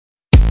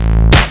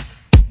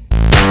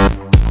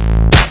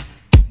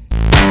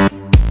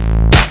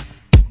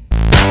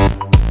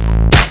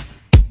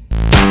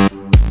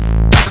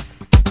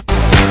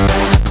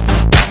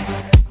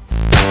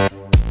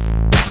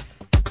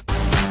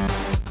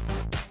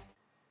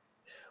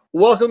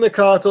Welcome to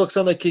Car Talk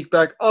Sunday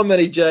Kickback. I'm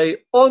Matty J,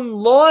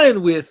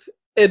 online with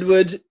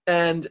Edward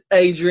and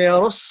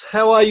Adrianos.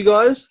 How are you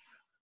guys?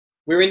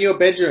 We're in your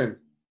bedroom.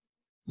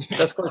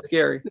 That's quite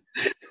scary.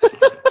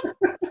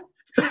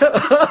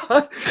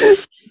 Kind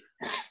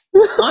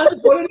of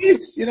what it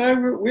is,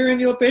 we're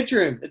in your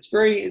bedroom. It's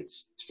very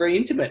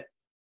intimate.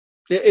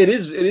 It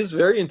is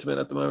very intimate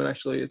at the moment.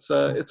 Actually,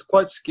 it's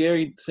quite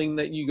scary seeing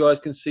that you guys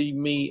can see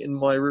me in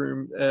my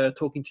room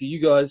talking to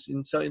you guys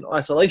in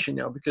isolation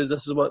now, because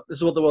this is what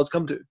the world's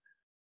come to.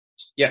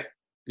 Yeah.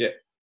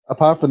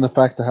 Apart from the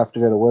fact I have to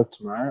go to work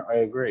tomorrow, I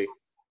agree.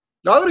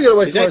 No, I'm gonna go to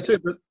work tomorrow too,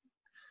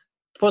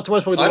 but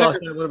tomorrow's probably the last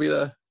day I'm gonna be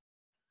there.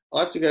 I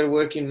have to go to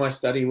work in my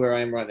study where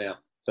I am right now.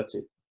 That's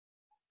it.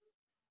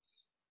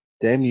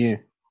 Damn you.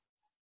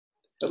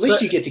 At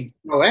least you get to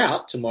go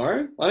out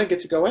tomorrow. I don't get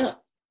to go out.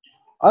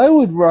 I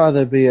would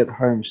rather be at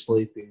home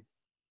sleeping.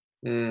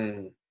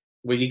 Well,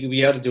 you could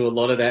be able to do a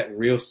lot of that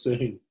real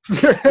soon.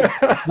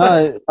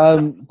 No,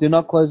 they're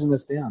not closing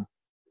us down.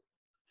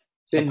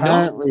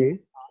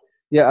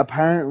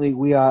 Apparently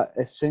we are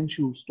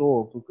essential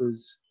store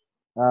because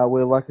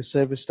we're like a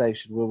service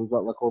station where we've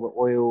got like all the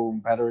oil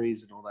and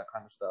batteries and all that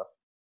kind of stuff.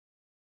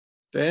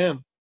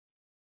 Damn.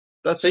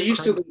 So you've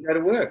still got to go to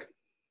work.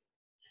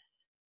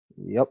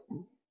 Yep.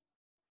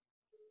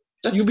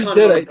 You'll be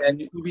dead.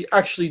 You'll be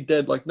actually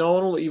dead. Like, no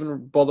one will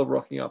even bother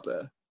rocking up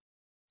there.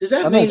 Does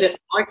that mean that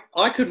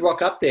I could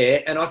rock up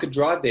there and I could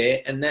drive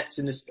there, and that's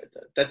an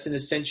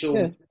essential?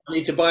 Yeah. I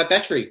need to buy a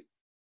battery.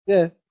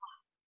 Yeah.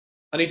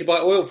 I need to buy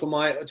oil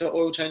to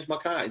oil change my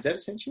car. Is that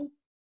essential?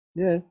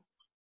 Yeah.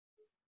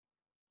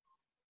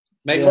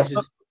 Maybe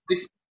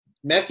this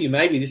Matthew.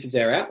 Maybe this is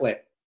our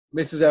outlet.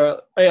 This is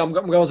our. Hey, I'm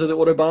going to the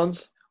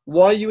Autobahns.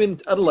 Why are you in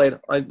Adelaide?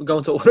 I'm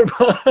going to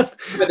Autobahn.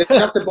 They've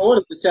shut the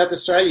border to South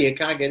Australia. You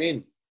can't get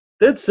in.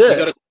 That's it.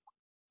 You've got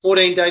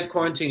 14 days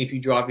quarantine if you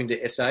drive into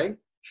SA.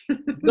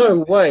 No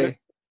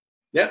way.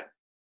 Yep.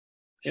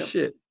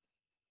 Shit.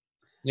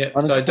 Yeah.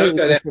 So don't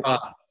go that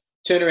far.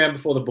 Turn around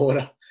before the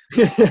border.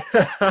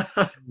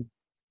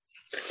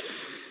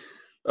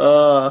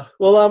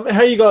 Well, how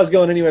are you guys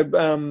going anyway?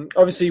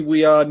 Obviously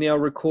we are now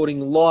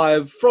recording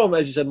live from,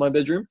 as you said, my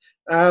bedroom.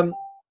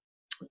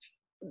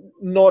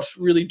 Not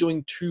really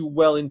doing too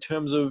well in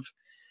terms of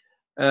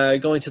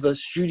going to the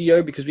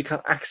studio because we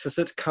can't access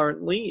it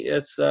currently.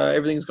 It's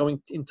everything's going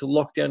into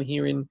lockdown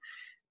here in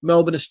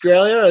Melbourne,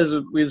 Australia, as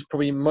is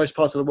probably most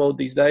parts of the world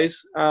these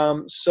days.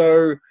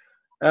 So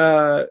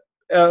for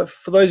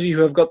those of you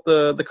who have got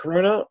the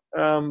corona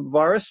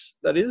virus,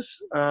 that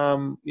is, we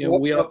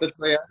are the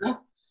Toyota.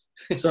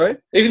 Sorry?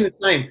 Even the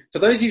same. For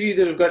those of you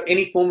that have got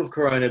any form of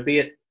corona, be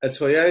it a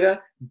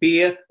Toyota,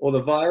 beer, or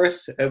the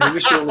virus, we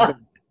wish you all the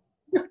best.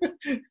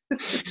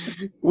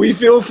 We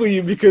feel for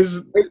you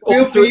because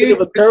all three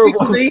are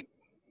terrible.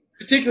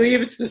 Particularly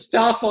if it's the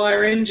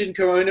Starfire engine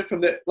corona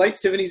from the late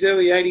 70s,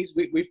 early 80s,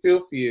 we feel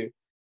for you.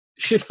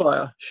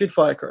 Shitfire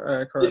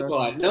corona.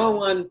 Shitfire.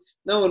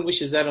 No one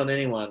wishes that on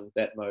anyone,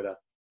 that motor.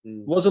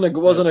 Wasn't a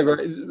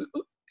great.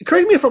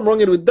 Correct me if I'm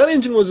wrong, Edward. That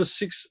engine was a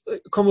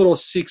Commodore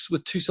 6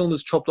 with two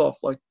cylinders chopped off,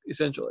 like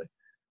essentially.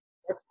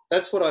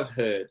 That's what I've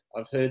heard.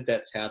 I've heard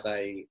that's how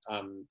they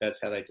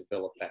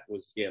developed that,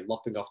 was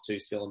lopping off two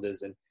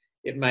cylinders, and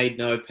it made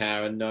no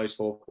power and no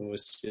torque and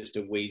was just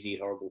a wheezy,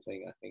 horrible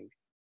thing, I think.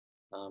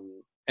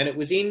 And it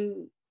was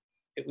in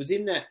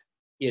that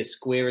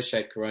square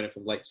shaped corona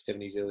from late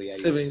 70s, early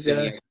 80s,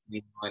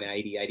 79,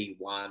 80,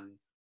 81.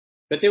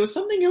 But there was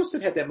something else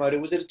that had that motor.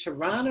 Was it a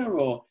Tirana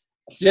or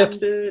a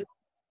Thunderbird?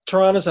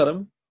 Tirana's had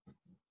them.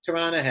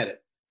 Tirana had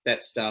it. That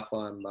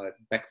Starfire motor,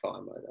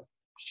 backfire motor,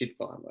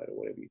 shitfire motor,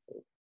 whatever you call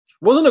it.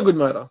 Wasn't a good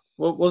motor.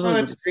 I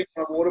had to drink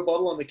my water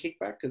bottle on the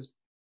Kickback because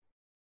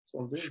that's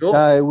what I'm doing. Sure.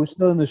 No, we're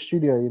still in the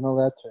studio. You know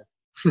that too.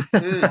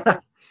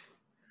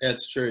 Yeah,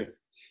 it's true.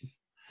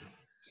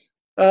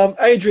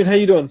 Adrian, how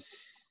you doing?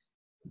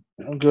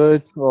 I'm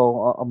good.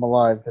 Well, I'm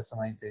alive. That's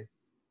the main thing.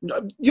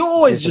 You're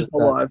always just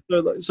alive.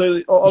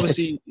 So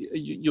obviously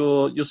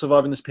you're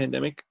surviving this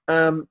pandemic.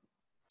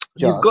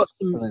 You've got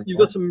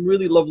some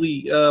really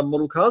lovely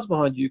model cars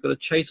behind you. You've got a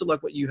Chaser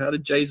like what you had, a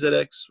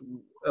JZX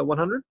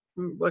 100,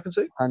 I can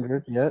see.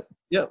 100, yeah.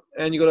 Yeah,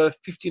 and you got a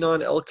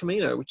 59 El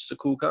Camino, which is a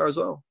cool car as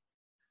well.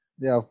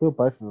 Yeah, I've built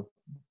both of them.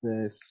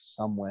 They're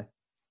somewhere.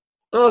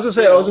 I was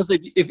gonna say,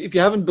 if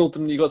you haven't built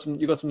them, you got some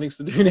things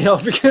to do now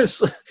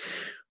because,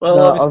 well,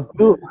 no,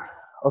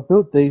 I've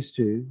built these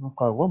two.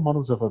 Okay, what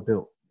models have I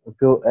built? I've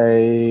built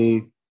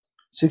a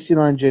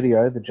 69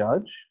 GTO, the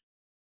Judge.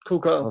 Cool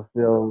car. I've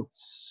built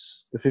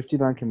the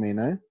 59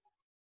 Camino.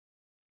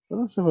 What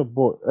else have I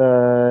bought?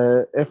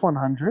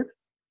 F100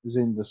 is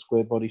in the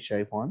square body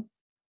shape one.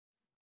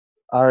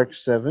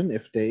 RX-7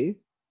 FD.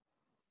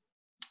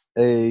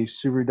 A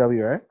Subaru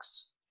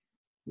WRX.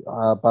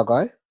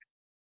 Bug-Eye.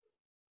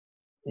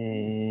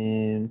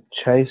 And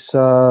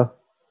Chaser,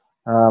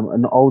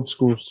 an old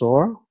school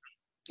Sora.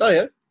 Oh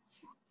yeah.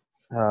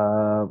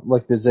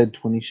 Like the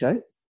Z20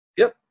 shape.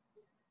 Yep.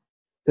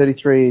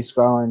 33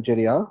 Skyline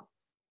GTR.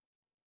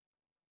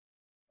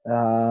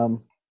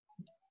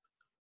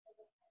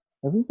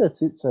 I think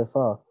that's it so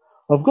far.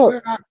 I've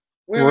got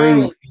Where are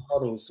all three. these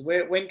models?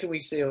 When can we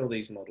see all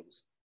these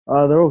models?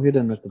 They're all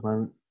hidden at the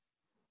moment.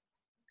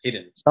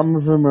 Hidden. Some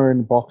of them are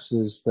in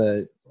boxes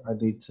that I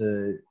need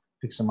to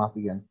pick them up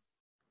again.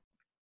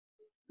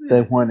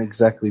 They weren't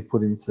exactly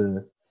put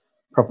into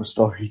proper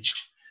storage.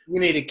 You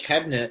need a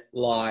cabinet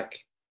like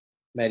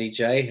Matty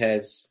J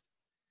has.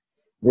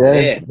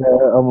 Yeah,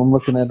 I'm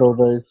looking at all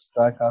those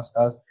diecast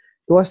cars.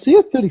 Do I see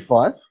a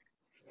 35?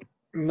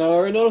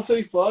 No, not a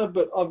 35,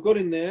 but I've got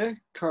in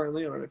there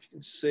currently. I don't know if you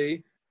can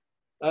see.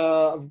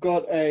 I've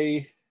got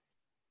Yeah,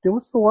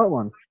 what's the white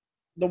one?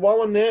 the white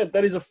one there.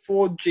 That is a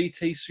Ford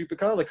GT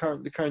supercar, the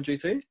current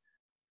GT.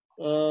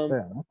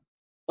 Fair enough.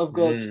 I've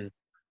got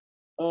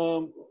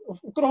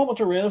I've got a whole bunch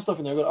of random stuff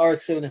in there. I've got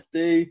RX-7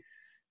 FD,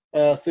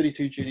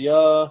 32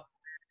 GDR,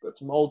 got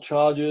some old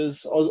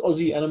Chargers,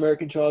 Aussie and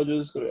American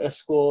Chargers. Got an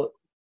Escort,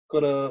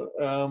 got a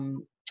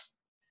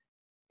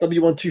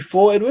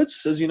W124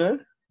 Edwards, as you know,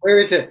 Where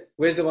is it?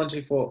 Where's the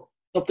 124?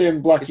 up there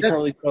in black. Is You that- can't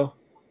really tell.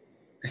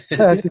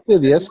 Yeah, I can see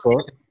the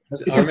Escort.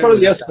 It's I in front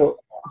of the remember Escort.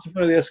 It's in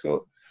front of the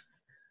Escort.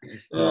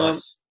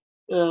 Nice.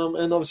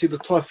 And obviously the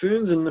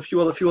Typhoons and a few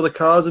other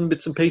cars and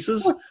bits and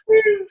pieces.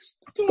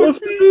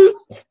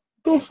 Typhoons.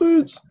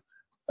 Typhoons.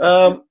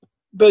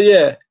 But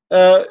yeah,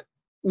 now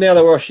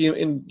that we're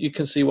actually in, you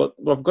can see what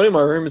I've got in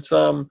my room. It's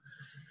got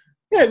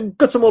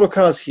some model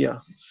cars here.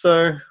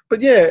 So,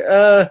 but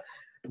yeah,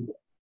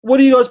 what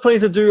are you guys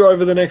planning to do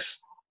over the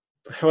next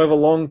however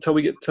long till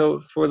we get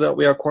for that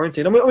we are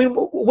quarantined? I mean,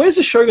 where's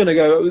the show going to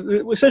go?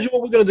 Essentially,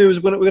 what we're going to do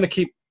is we're going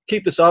to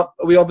keep this up.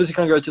 We obviously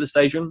can't go to the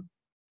station,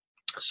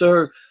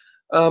 so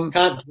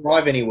Can't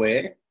drive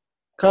anywhere.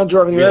 can't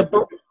drive anywhere.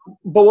 Really?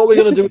 But what we're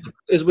going to do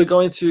is we're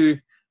going to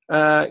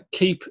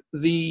keep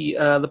the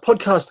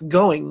podcast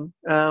going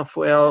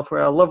for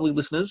our lovely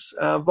listeners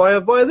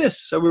via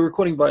this. So we're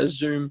recording via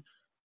Zoom.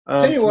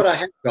 Tell you what I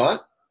have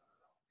got.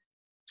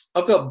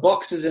 I've got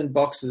boxes and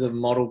boxes of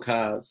model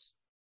cars.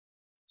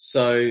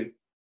 So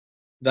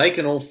they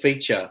can all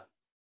feature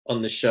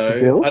on the show.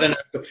 Bill? I don't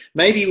know.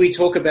 Maybe we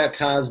talk about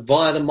cars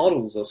via the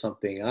models or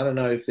something. I don't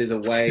know if there's a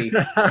way.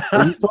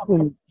 Are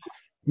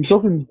you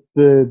talking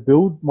the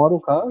build model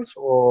cars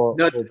or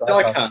No, the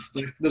die-cast,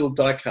 like little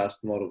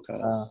die-cast model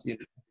cars. You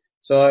know.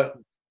 So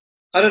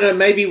I don't know.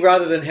 Maybe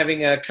rather than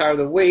having a car of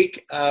the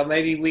week,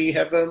 maybe we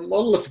have a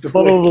model of the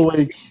Model of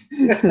week.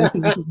 the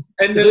week.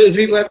 And then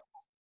people have to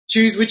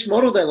choose which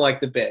model they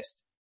like the best.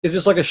 Is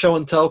this like a show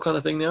and tell kind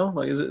of thing now?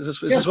 Like, is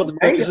this what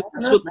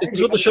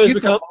the show's You've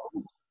become? got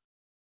models.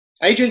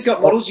 Adrian's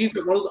got models. You've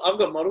got models. I've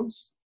got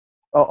models.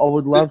 I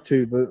would love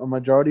to, but a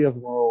majority of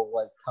them are all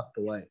like tucked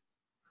away.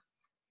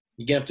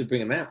 You're gonna have to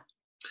bring them out.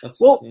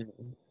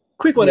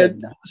 Quick one, Yeah, Ed.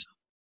 no.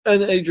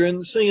 And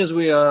Adrian, seeing as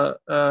we are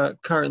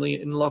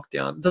currently in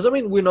lockdown, does that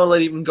mean we're not allowed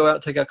to even go out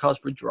and take our cars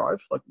for a drive?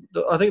 Like,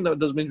 I think that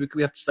does mean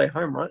we have to stay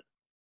home, right?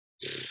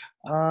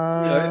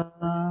 I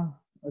don't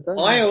know.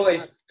 I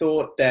always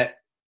thought that,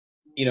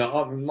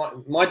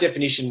 my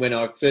definition when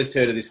I first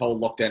heard of this whole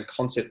lockdown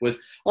concept was,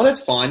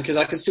 that's fine because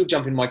I can still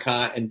jump in my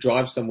car and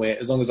drive somewhere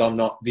as long as I'm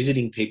not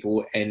visiting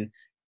people and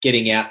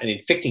getting out and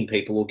infecting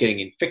people or getting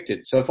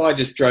infected. So if I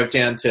just drove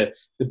down to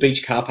the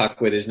beach car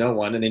park where there's no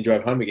one and then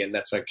drove home again,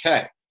 that's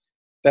okay.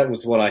 That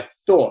was what I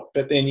thought.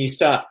 But then you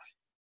start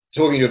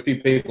talking to a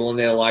few people and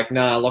they're like,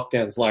 nah,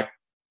 lockdown's like,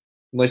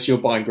 unless you're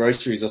buying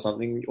groceries or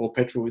something or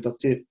petrol,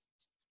 that's it.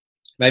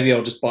 Maybe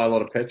I'll just buy a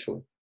lot of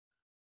petrol.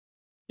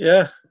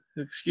 Yeah,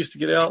 excuse to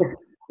get out.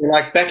 You're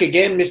like, back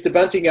again, Mr.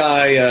 Bunting?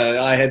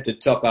 I had to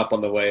top up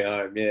on the way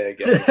home. Yeah,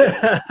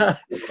 again.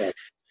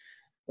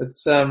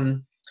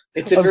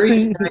 It's a very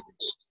strange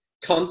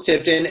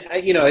concept. And,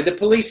 the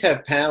police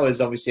have powers,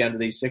 obviously, under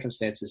these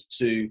circumstances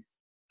to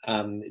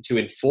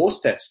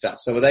enforce that stuff.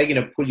 So are they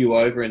going to pull you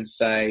over and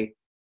say,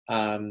 what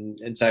are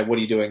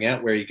you doing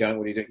out? Where are you going?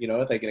 What are you doing?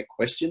 Are they going to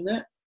question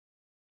that?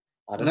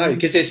 I don't know,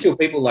 because there's still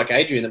people like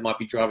Adrian that might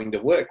be driving to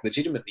work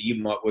legitimately. You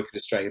might work at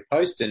Australia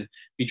Post and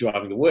be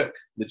driving to work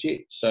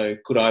legit. So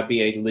could I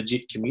be a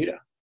legit commuter?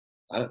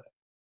 I don't know.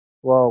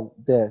 Well,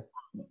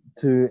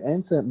 to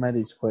answer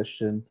Maddie's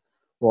question,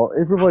 while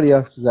everybody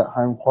else is at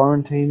home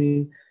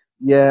quarantining,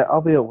 yeah,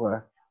 I'll be at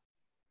work.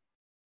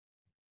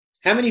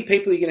 How many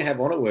people are you going to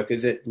have on at work?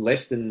 Is it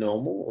less than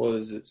normal or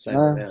is it the same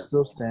amount?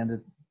 Still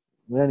standard.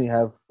 We only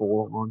have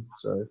 4 on,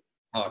 so.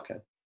 Oh, okay.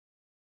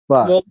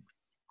 But,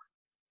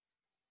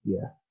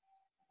 yeah.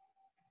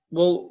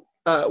 Well,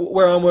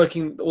 where I'm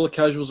working, all the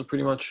casuals are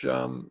pretty much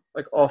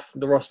like off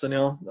the roster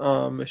now.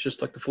 It's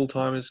just like the full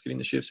timers getting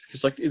the shifts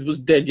because like it was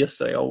dead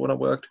yesterday. When I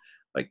worked,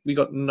 like we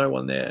got no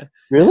one there.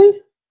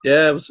 Really?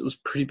 Yeah, it was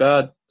pretty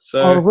bad.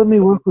 So let me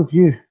work with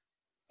you.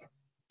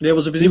 Yeah,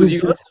 was it busy with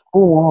you guys?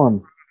 Full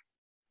on.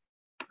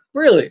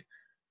 Really?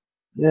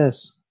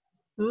 Yes.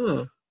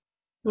 Oh.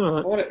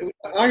 All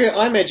right.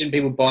 I imagine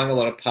people buying a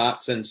lot of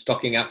parts and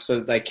stocking up so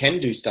that they can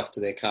do stuff to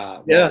their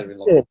car. Yeah. While they're in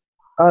lockdown.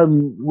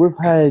 We've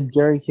had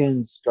jerry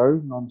cans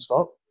go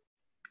non-stop.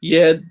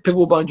 Yeah,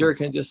 people were buying jerry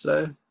cans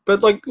yesterday.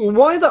 But like,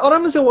 why? I don't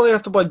understand why they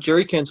have to buy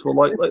jerry cans for.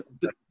 Like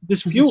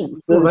this fuel.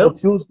 The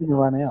fuel's going to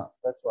run out.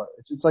 That's why.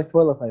 It's like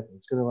toilet paper.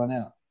 It's going to run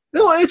out.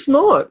 No, it's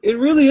not. It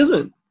really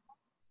isn't.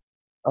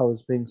 I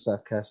was being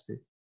sarcastic.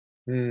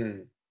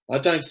 I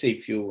don't see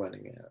fuel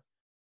running out.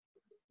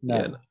 No.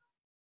 Yeah.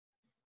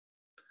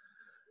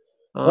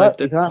 But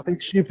you can't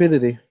beat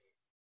stupidity.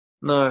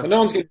 No. But no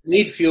one's going to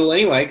need fuel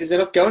anyway because they're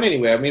not going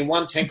anywhere. I mean,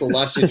 one tank will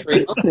last you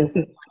 3 months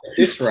at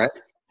this rate.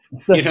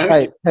 You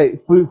know? Hey,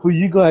 for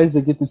you guys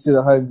that get to sit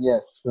at home,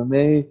 yes. For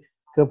me,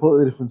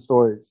 completely different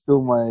story. It's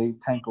still my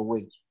tank a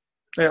week.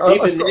 Yeah,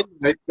 Even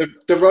then,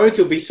 the roads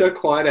will be so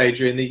quiet,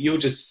 Adrian, that you'll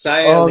just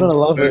sail I'm gonna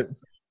love it.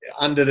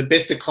 under the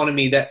best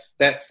economy that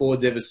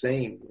Ford's ever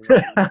seen.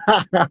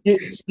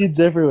 Skids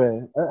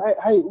everywhere.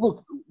 Hey,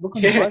 look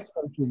on the bright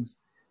side of things.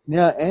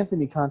 Now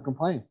Anthony can't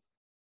complain.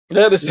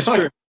 Yeah, this is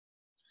true.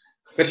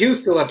 But he'll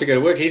still have to go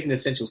to work. He's an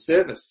essential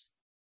service.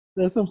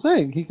 That's what I'm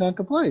saying. He can't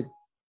complain.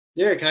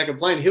 Yeah, can't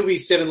complain. He'll be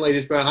 7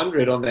 litres per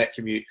 100 on that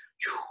commute.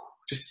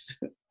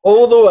 Just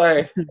all the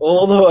way.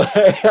 All the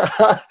way,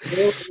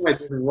 just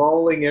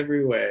rolling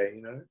everywhere,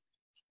 you know.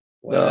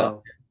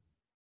 Wow.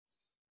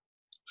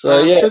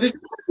 So yeah. So there's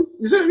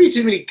not going to be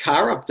too many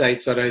car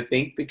updates, I don't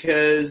think,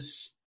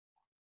 because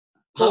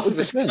half of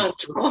us can't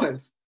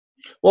drive.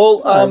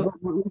 Well,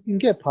 we can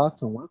get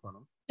parts and work on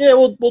them. Yeah,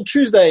 well,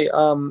 Tuesday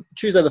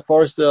the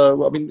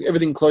Forester. I mean,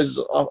 everything closes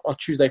on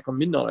Tuesday from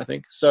midnight, I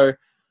think. So,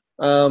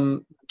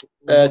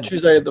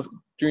 Tuesday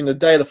during the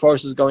day, the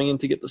Forester's going in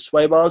to get the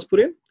sway bars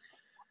put in.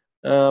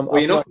 Well,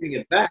 you're not getting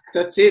it back.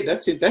 That's it.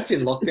 That's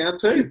in lockdown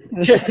too.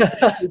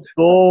 It's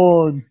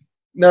gone.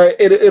 No,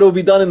 it'll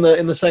be done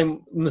in the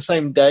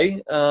same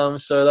day.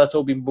 So that's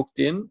all been booked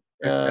in.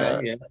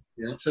 Okay,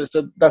 yeah. So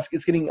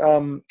it's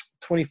getting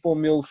 24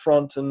 mil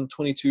front and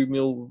 22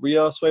 mil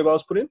rear sway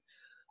bars put in.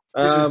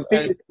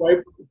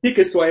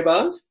 Thicker sway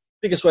bars.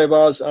 Bigger sway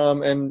bars,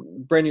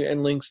 and brand new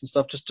end links and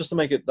stuff, just to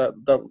make it that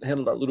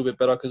handle that a little bit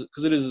better,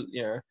 because it is,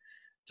 you know,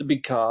 it's a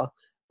big car.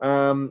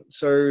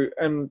 So,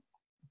 and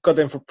got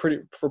them for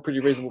a pretty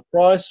reasonable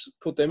price.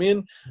 Put them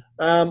in.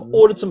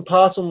 Ordered some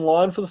parts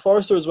online for the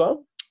Forester as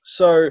well.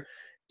 So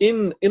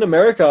in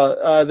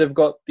America, they've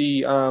got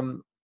the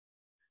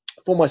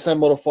for my same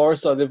model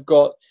Forester, they've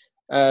got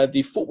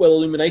the footwell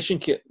illumination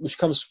kit, which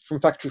comes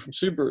from factory from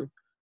Subaru.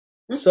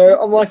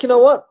 So I'm like, you know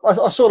what?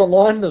 I saw it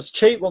online. It was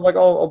cheap. I'm like,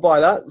 I'll buy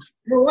that.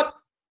 You know what?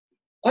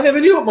 I never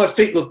knew what my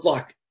feet looked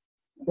like.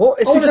 Well,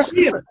 I want to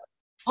see them.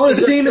 I want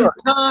to see them in the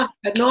car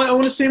at night. I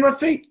want to see my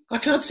feet. I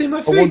can't see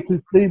my feet. I want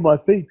to see my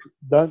feet.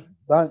 Don't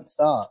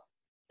start.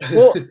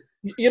 Well,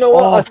 you know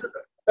what?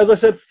 As I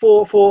said,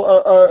 for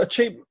a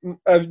cheap,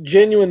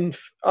 genuine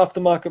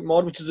aftermarket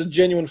mod, which is a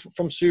genuine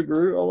from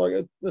Subaru, I'm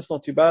like, that's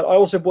not too bad. I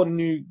also bought a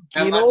new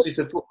gear. How much is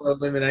the footwell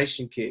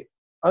illumination kit?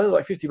 I think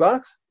it's like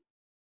 $50.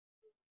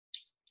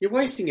 You're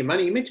wasting your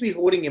money. You're meant to be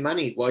hoarding your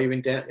money while you're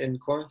in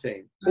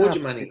quarantine. Hoard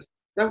your money.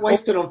 Don't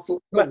waste it on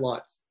footwell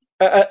lights.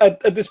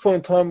 At this point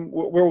in time,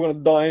 we're all going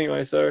to die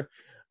anyway. So,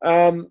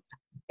 I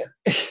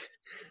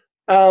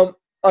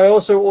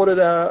also ordered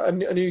a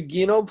new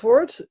gear knob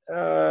for it,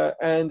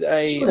 and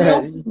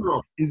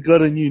he's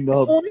got a new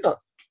knob.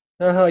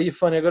 You're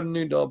funny. I got a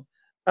new knob,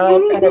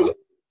 and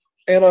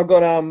I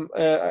got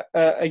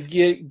a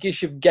gear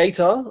shift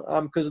gator,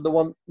 because the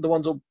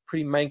ones are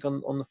pretty mank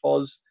on the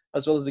Foz,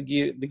 as well as the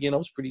gear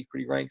knob's pretty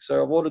rank.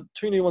 So I've ordered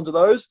 2 new ones of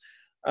those,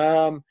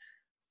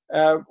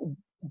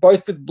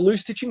 both with blue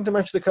stitching to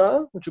match the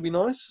car, which will be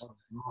nice. Oh,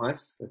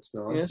 nice, that's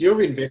nice. Yes.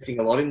 You're investing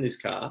a lot in this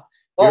car.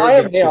 I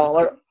am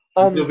now.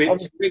 I'm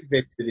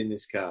invested in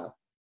this car.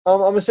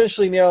 I'm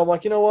essentially now. I'm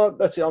like, you know what?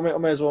 That's it. I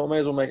may as well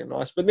make it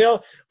nice. But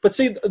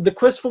see, the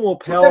quest for more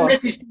power.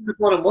 What's that message down the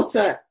bottom? What's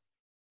that?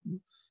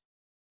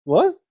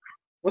 What?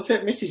 What's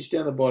that message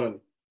down the bottom?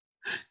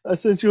 I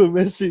sent you a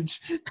message.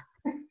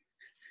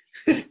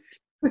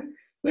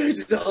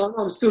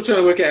 I'm still trying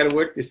to work out how to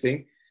work this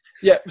thing.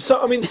 Yeah.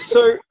 So I mean,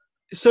 so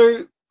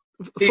for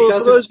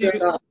those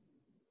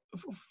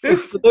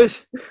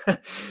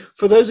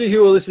of you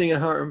who are listening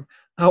at home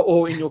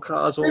or in your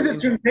cars or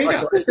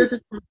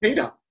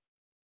Peter.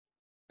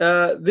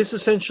 This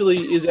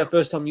essentially is our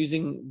first time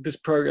using this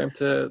program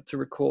to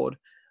record,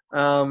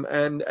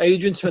 and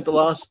Adrian spent the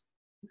last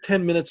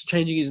 10 minutes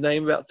changing his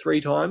name about 3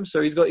 times.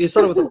 So he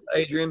started with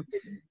Adrian,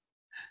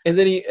 and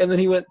then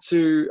he went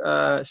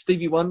to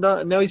Stevie Wonder,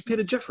 and now he's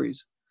Peter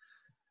Jeffries.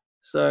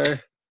 So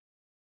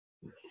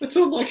it's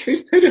all like,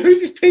 who's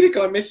this Peter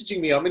guy messaging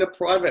me? I'm in a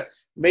private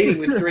meeting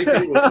with 3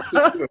 people.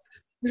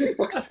 Who the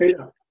fuck's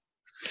Peter?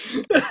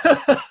 He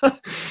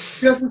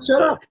doesn't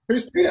shut up.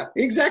 Who's Peter?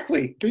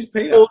 Exactly. Who's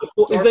Peter?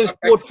 His name's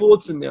Ford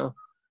Fordson now.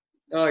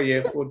 Oh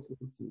yeah, Ford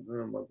Fordson.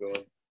 Oh my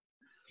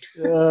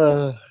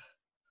god.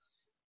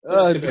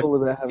 I'm all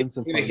about having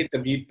some fun. I'm going to hit the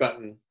mute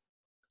button.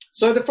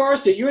 So the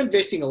Forester, you're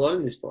investing a lot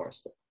in this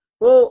Forester.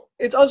 Well,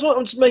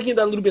 I'm just making it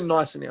that little bit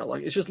nicer now.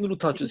 Like, it's just little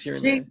touches here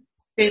and there.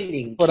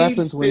 Spending. What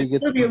happens when you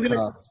get a good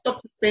car?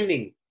 Stop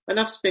spending.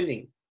 Enough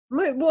spending.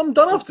 Mate, well, I'm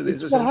done after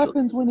this. What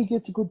happens when he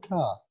gets a good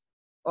car?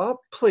 Oh,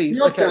 please.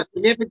 You're not done.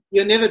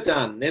 You're never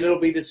done. Then it'll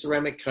be the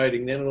ceramic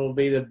coating. Then it'll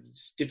be the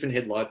different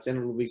headlights. Then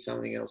it'll be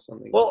something else.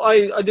 Well,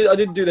 I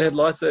did do the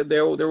headlights.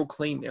 They're all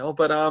clean now.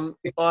 But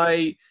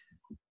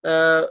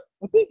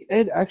I think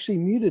Ed actually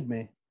muted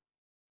me.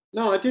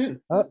 No, I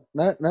didn't. Oh,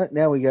 no,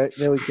 now we go.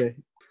 There we go.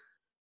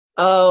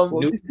 Um,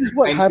 Well, No, this is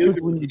what I happens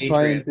knew when you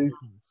try Adrian. and do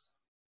things.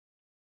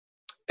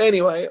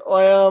 anyway,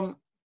 I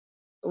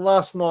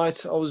last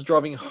night I was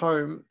driving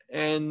home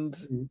and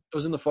Mhm. I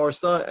was in the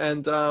Forester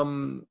and a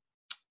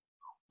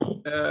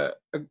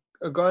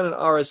guy in an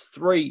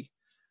RS3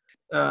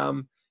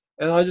 and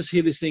I just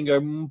hear this thing go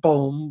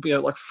boom,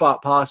 like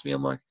fart past me.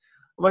 I'm like,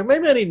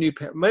 maybe I need new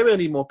power. Maybe I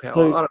need more power.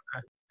 So I don't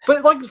know.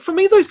 But like for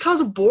me, those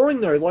cars are boring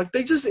though. Like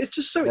it's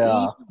just so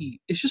yeah,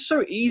 easy. It's just so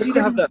But easy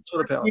to have that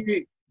sort of power. couldn't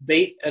you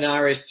beat an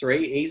RS3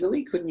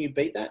 easily? Couldn't you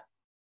beat that?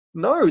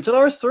 No, it's an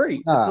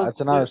RS3. nah,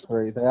 it's an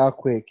RS3. They are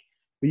quick,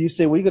 but you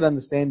see, we got to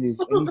understand is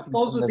I thought the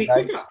Foz would be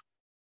quicker. Oh,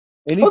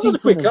 it's a anything from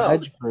quick the car.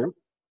 veg group.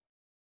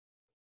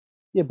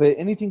 Yeah, but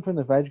anything from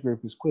the veg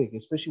group is quick,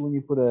 especially when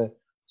you put a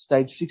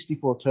stage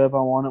 64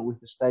 turbo on it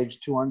with a stage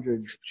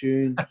 200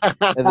 tune,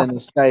 and then a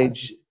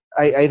stage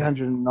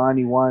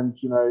 891,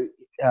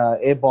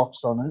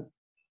 airbox on it.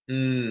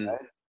 Hmm.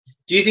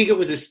 Do you think it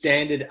was a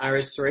standard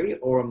RS3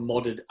 or a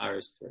modded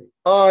RS3?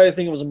 I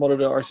think it was a modded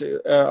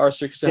RS3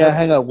 because Yeah,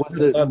 hang on. Was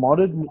it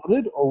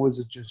modded, or was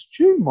it just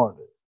tune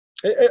modded?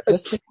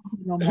 Let's check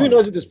on who mod.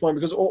 knows at this point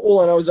because all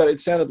I know is that it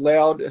sounded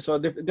loud, so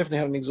it definitely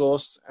had an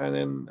exhaust, and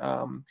then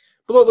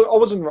but look, I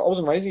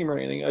wasn't raising him or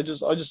anything. I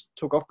just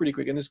took off pretty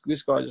quick, and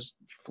this guy just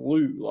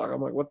flew. Like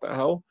I'm like, what the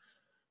hell?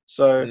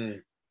 So Hmm.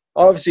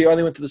 obviously I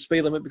only went to the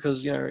speed limit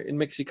because in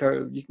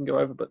Mexico you can go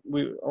over, but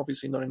we're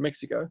obviously not in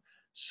Mexico.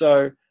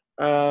 So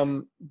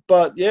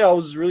but yeah, I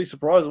was really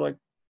surprised. I'm like,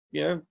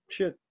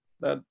 shit,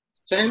 that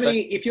So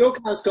if your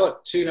car's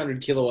got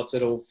 200 kilowatts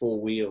at all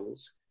four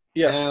wheels,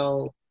 yeah.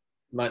 how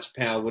much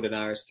power would an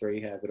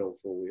RS3 have at all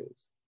four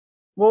wheels?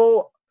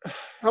 Well,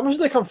 how much do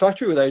they come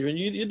factory with, Adrian?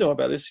 You know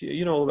about this.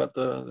 You know all about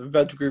the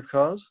Veg Group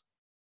cars.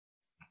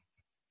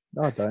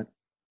 No, I don't.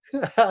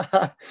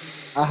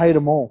 I hate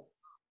them all.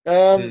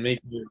 Me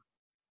too.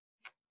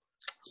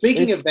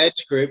 Speaking It's of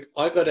badge group,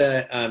 I got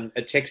a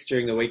text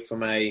during the week from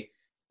my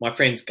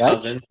friend's badge?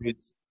 cousin.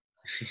 Who's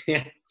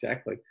yeah,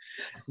 exactly.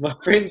 My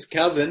friend's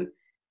cousin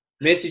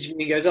messaged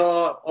me and goes,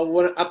 "Oh, I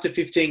want up to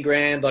 15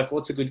 grand. Like,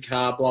 what's a good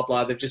car? Blah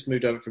blah. They've just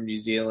moved over from New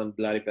Zealand.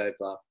 Blah blah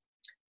blah."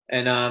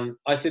 And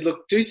I said,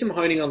 "Look, do some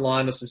honing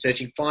online or some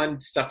searching.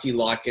 Find stuff you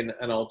like, and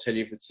I'll tell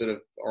you if it's sort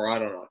of all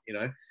right or not.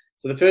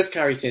 So the first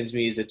car he sends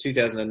me is a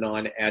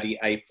 2009 Audi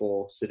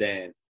A4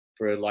 sedan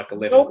for like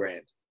 11 Nope.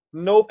 grand.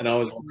 Nope. And I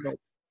was like, Nope.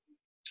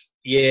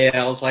 yeah,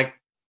 I was like,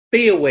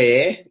 be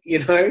aware,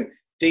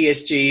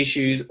 DSG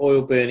issues,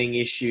 oil burning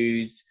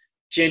issues,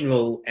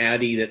 general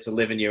Audi that's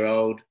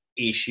 11-year-old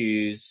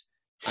issues.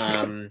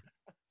 I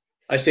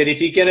said,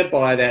 if you're going to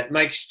buy that,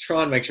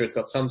 try and make sure it's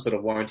got some sort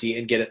of warranty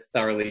and get it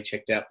thoroughly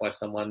checked out by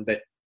someone,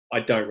 but I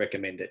don't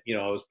recommend it.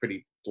 I was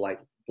pretty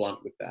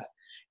blunt with that.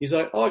 He's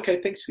like, oh,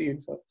 okay, thanks for your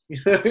info.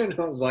 And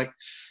I was like,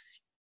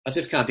 I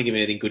just can't think of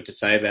anything good to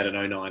say about an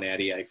 '09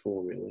 Audi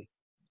A4, really.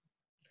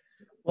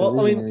 Well,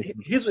 I mean,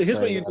 here's what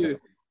you do.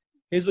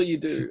 Here's what you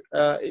do.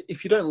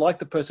 If you don't like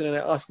the person and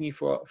they're asking you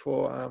for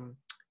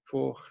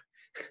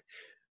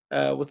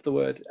what's the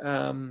word?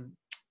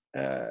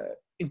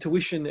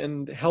 Intuition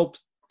and help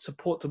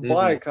support to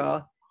buy a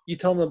car, you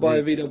tell them to buy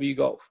a VW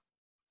Golf,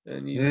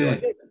 and you'd be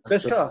like, hey,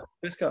 best car.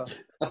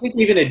 I think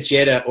even a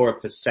Jetta or a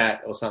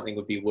Passat or something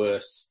would be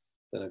worse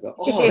than a Golf.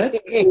 Oh, that's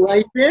cool,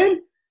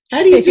 Adrian.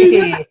 How do you do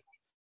that?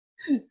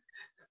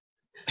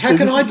 How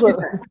can I do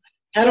that?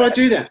 How do I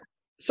do that?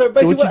 So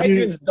basically, what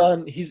Adrian's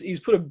done, he's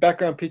put a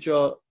background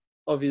picture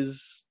of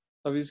his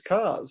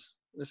cars,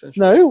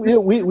 essentially. No,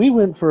 we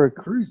went for a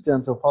cruise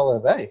down to Apollo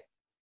Bay.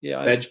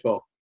 Yeah, Veg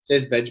box.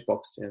 There's veg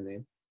box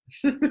down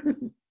there.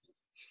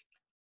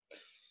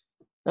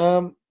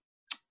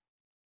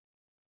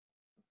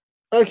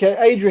 Okay,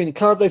 Adrian,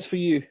 car updates for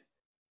you.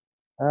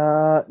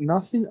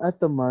 Nothing at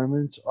the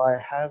moment. I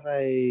have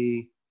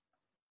a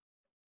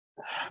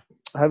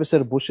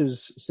set of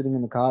bushes sitting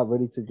in the car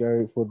ready to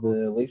go for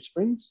the leaf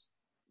springs.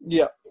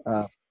 Yeah.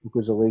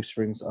 Because the leaf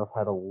springs I've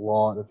had a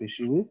lot of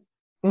issue with.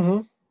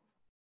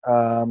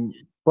 Mm-hmm.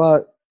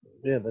 But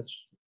yeah,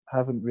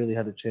 haven't really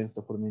had a chance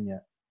to put them in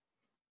yet.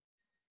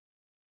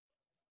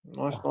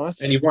 Nice.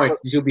 And you won't.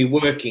 You'll be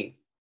working.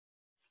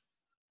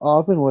 Oh,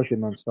 I've been working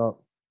nonstop.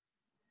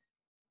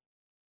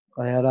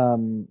 I had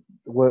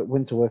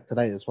went to work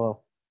today as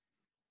well.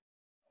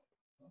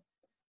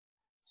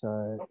 So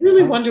I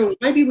really wonder.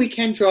 Maybe we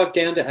can drive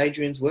down to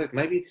Adrian's work.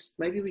 Maybe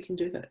we can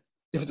do that.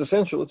 If it's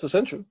essential, it's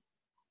essential.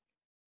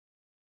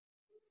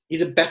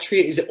 Is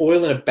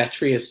oil in a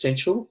battery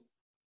essential?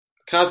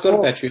 Car's got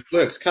a battery. It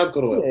works. Car's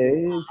got oil.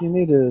 Yeah, if you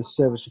need to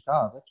service your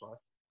car, that's right.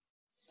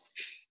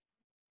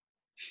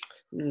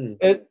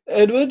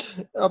 Edward,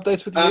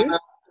 updates with you?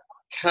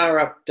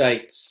 Car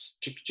updates.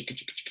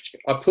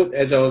 I put,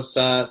 as I was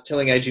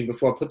telling Adrian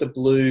before, I put the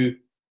blue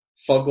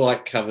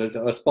spotlight covers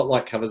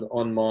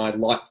on my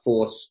Light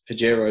Force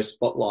Pajero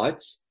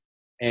spotlights,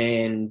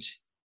 and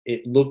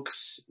it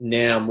looks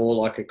now more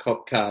like a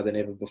cop car than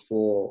ever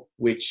before,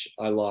 which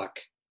I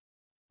like.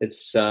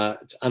 It's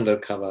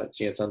undercover.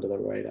 It's under the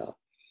radar.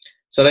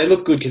 So they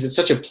look good because it's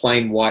such a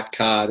plain white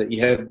car that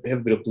you have a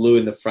bit of blue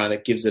in the front.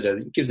 It gives it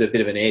a bit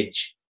of an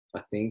edge,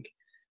 I think.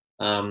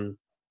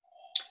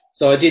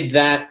 So I did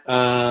that.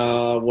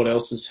 What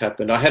else has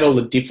happened? I had all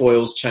the diff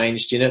oils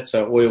changed in it.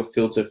 So oil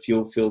filter,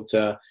 fuel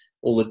filter,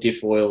 all the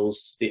diff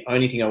oils. The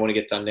only thing I want to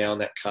get done now on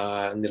that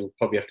car, and it'll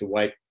probably have to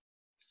wait,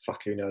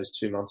 who knows,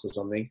 2 months or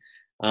something.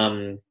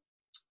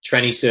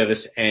 Tranny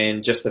service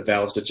and just the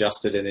valves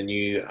adjusted and a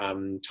new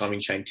timing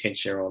chain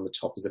tensioner on the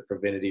top as a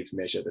preventative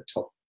measure, the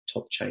top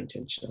chain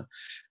tensioner,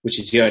 which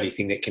is the only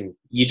thing that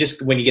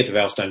when you get the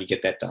valves done, you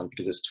get that done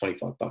because it's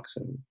 $25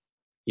 and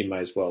you may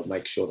as well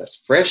make sure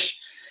that's fresh.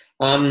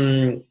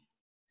 So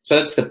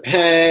that's the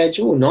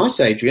badge. Oh, nice,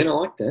 Adrian. I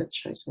like that.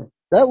 Chaser.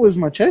 That was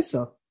my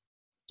Chaser.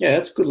 Yeah,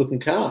 that's a good looking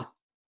car.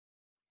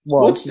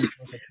 Well, what's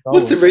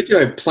the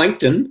retro?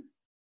 Plankton?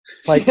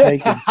 Plate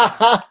taken.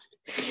 I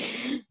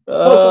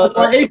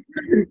eat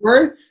plankton,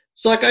 bro.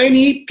 It's like I only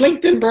eat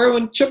plankton, bro,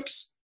 and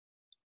chips.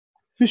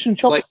 Fish and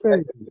chops.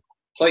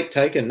 Plate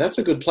taken. That's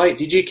a good plate.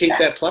 Did you keep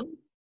that plate?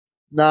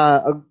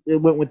 Nah, it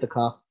went with the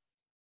car.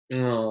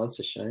 Oh, that's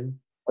a shame.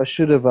 I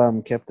should have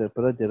kept it,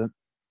 but I didn't.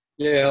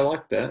 Yeah, I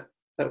like that.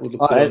 That would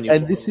look good on your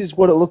and this is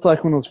what it looked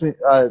like when it was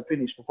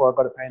finished before I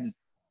got it painted.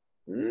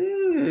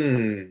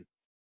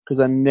 Because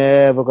I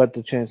never got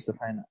the chance to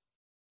paint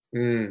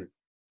it.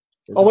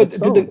 Oh wait,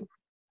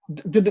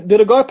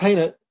 did a guy paint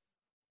it?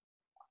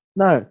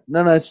 No,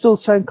 it's still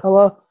the same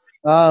color.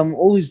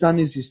 All he's done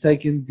is he's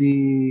taken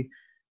the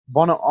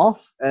bonnet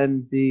off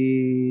and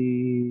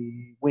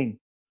the wing.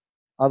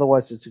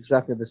 Otherwise, it's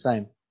exactly the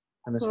same,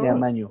 and it's now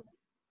manual.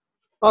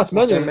 Oh, it's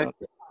manual.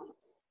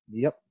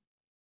 Yep.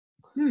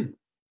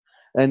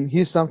 And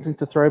here's something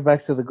to throw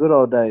back to the good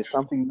old days.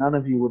 Something none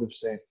of you would have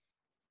seen.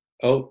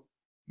 Oh,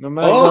 the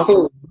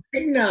Magna.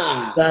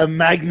 Magna. The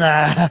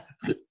Magna.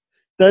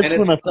 That's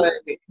when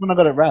I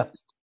got it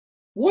wrapped.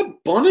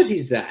 What bonnet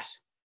is that?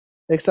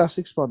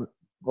 XR6 bonnet.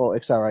 Or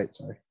XR8,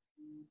 sorry.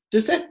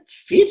 Does that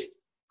fit?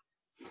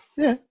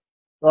 Yeah.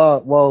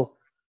 Well,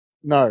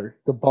 no.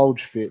 The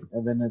bulge fit,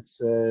 and then it's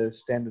a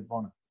standard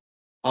bonnet.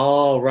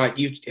 Oh, right.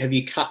 Have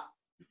you cut?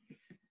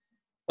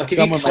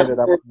 Someone made it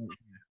up.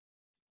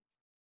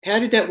 How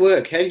did that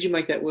work? How did you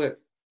make that work?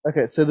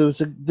 Okay, so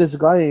there's a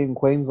guy in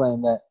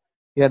Queensland that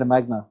he had a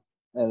Magna,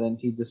 and then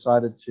he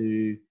decided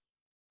to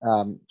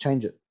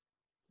change it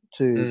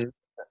to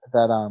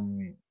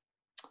that.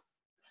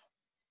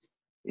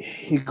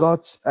 He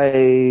got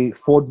a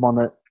Ford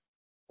bonnet,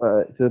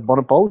 the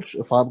bonnet bulge,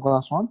 a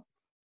fiberglass one.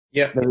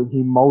 Yeah. Then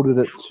he molded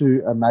it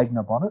to a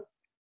Magna bonnet,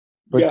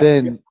 but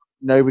then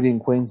nobody in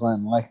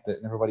Queensland liked it,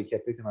 and everybody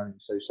kept picking on him,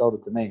 so he sold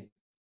it to me.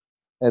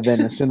 And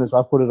then as soon as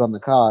I put it on the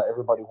car,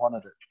 everybody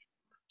wanted it.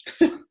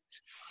 I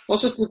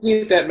was just looking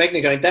at that Magna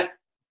going, that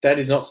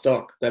is not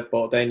stock.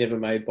 They never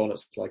made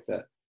bonnets like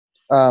that.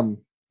 Hang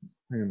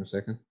on a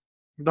second.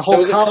 The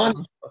whole car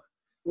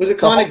was it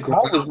kind of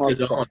grafted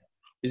on?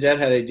 Is that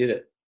how they did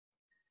it?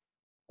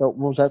 What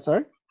was that,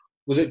 sorry?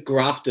 Was it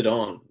grafted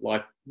on?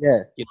 Like,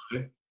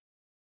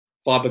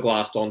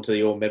 fiberglassed onto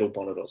your metal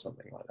bonnet or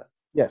something like that?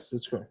 Yes,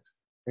 that's correct.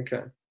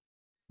 Okay.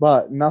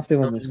 But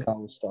nothing on this car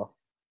was stock.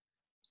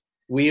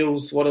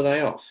 Wheels, what are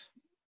they off?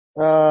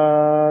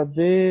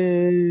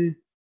 They're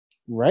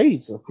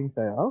Raids, I think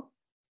they are.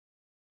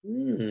 I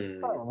Hmm.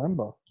 can't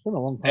remember. It's been a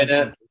long time.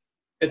 And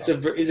is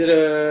it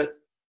a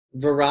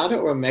Verada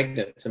or a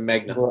Magna? It's a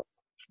Magna.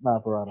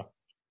 Verada.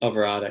 Oh,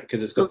 Verada,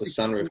 because it's got the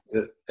sunroof. Is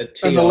it a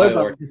TI and the leather.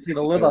 or You see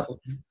the leather.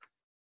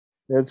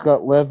 Yeah, it's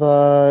got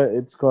leather.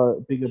 It's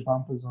got bigger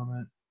bumpers on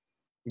it.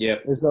 Yeah.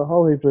 There's a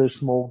whole heap of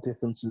small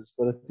differences,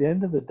 but at the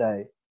end of the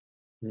day,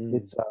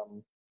 it's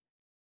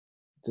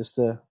just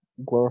a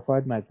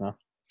glorified Magna.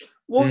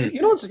 Well,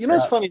 you know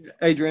what's funny,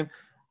 Adrian?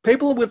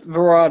 People with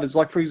Veradas,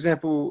 like for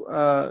example,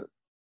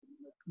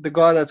 the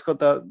guy that's got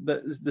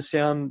the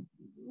sound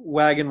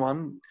wagon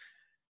one,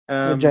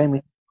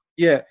 Jamie.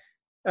 Yeah.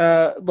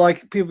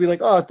 Like people be like,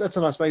 oh, that's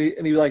a nice Magna,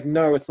 and he'd be like,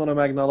 no, it's not a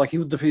Magna. Like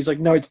he's like,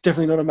 no, it's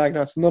definitely not a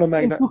Magna. It's not a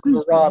Magna.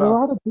 It's a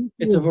Verada.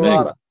 It's a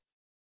Verada.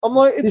 I'm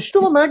like, it's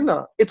still a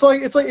Magna. It's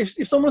like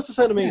if someone was to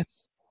say to me,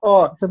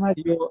 oh,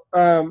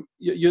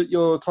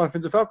 your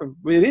Typhoon's a Falcon.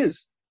 Well, it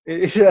is.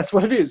 That's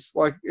what it is.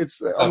 Like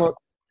it's. I'm not.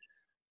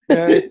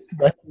 Yeah.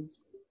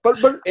 But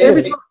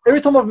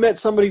every time I've met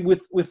somebody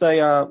with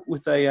a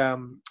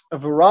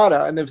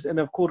Verada and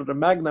they've called it a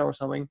Magna or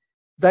something,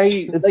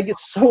 they get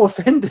so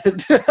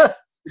offended.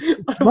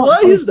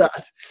 Why is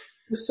that?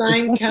 The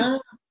same car.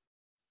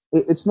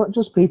 It's not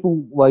just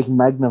people like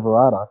Magna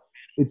Verada.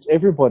 It's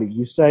everybody.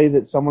 You say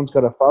that someone's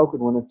got a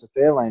Falcon when it's a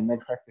Fairlane, they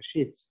crack the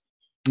shits.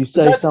 You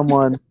say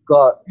someone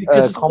got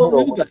a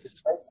Commodore.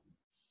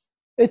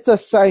 It's the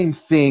same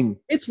thing.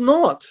 It's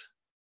not.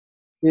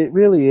 It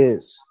really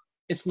is.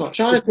 It's not. I'm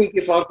trying to think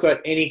if I've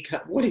got any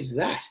car. What is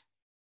that?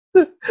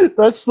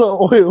 That's the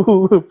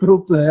oil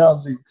filter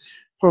housing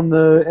from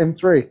the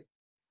M3.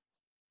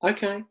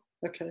 Okay,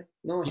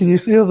 nice. Can you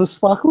see all the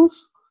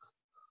sparkles?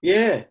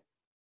 Yeah.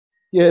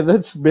 Yeah,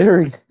 that's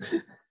bearing.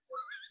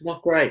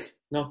 Not great.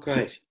 No,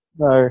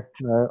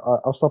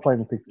 I'll stop playing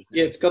the pictures.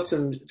 Yeah, it's got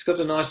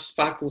a nice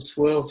sparkle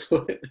swirl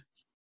to it.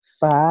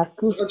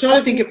 Sparkle. I'm trying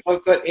to think if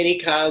I've got any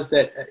cars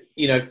that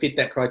fit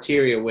that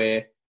criteria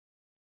where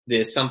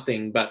there's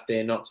something but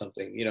they're not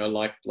something.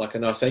 Like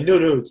and I say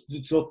no,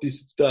 it's not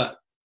this, it's that.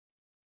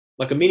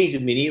 Like a Mini's a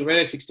Mini, a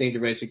Renault 16's a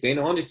Renault 16,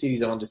 a Honda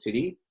City's a Honda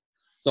City.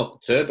 It's not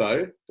the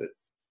turbo, but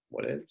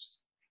whatever.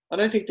 I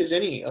don't think there's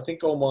any. I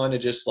think all mine are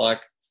just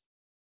like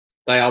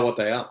they are what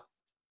they are.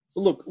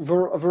 Look,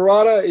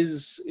 Verada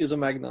is a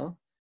Magna.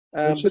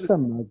 It's just a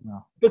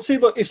Magna. But see,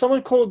 look, if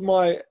someone called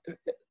my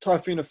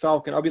Typhoon a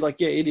Falcon, I'd be like,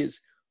 yeah, it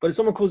is. But if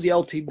someone calls the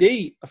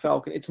LTD a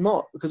Falcon, it's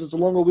not, because it's a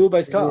longer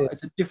wheelbase car. Yeah.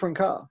 It's a different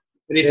car.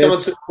 But if someone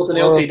calls an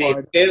LTD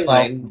a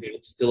Fairlane,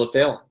 it's still a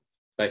Fairlane,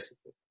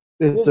 basically.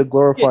 It's a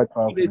glorified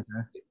Falcon.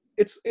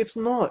 It's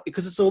not,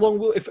 because it's a long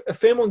wheel. If a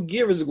Fairmont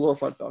Gear is a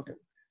glorified Falcon,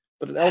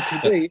 but an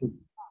LTD,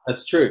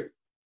 that's true.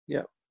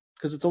 Yeah,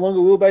 because it's a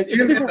longer wheelbase.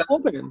 It's a different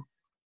Falcon.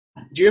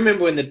 Do you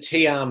remember when the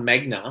TR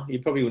Magna?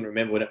 You probably wouldn't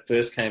remember when it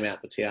first came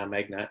out. The TR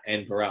Magna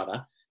and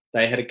Verada,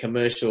 they had a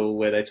commercial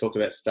where they talked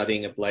about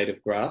studying a blade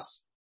of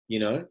grass.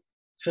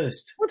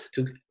 First,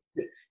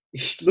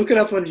 look it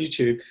up on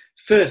YouTube.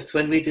 First,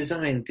 when we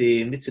designed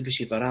the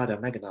Mitsubishi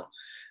Verada Magna,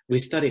 we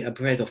studied a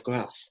blade of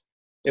grass.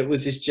 It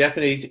was this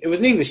Japanese. It was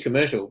an English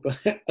commercial, but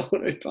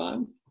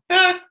Autobahn.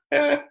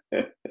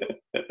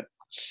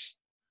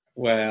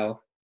 Wow,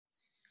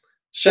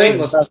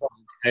 shameless,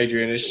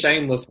 Adrian. A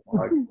shameless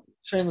plug.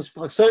 Shameless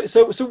plug. So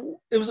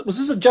was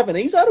this a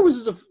Japanese ad or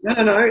was this a?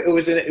 No. It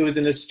was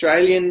an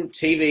Australian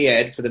TV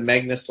ad for the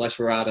Magna /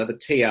 Verada, the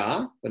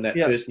TR, when that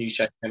first new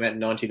shape came out in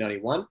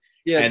 1991.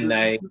 Yeah, and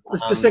the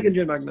second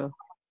gen Magna.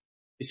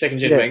 The second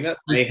gen Magna.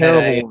 They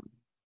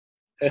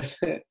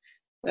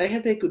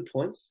had their good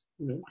points,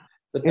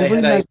 But they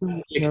had a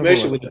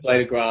commercial with a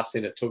blade of grass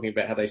in it, talking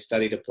about how they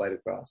studied a blade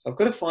of grass. I've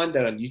got to find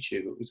that on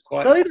YouTube. It was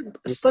quite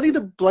studied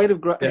a blade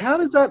of grass. Yeah. How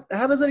does that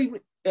even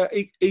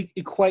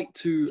equate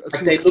to?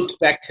 Like they looked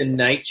back to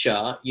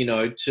nature,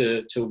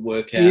 to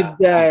work out.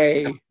 Did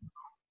they?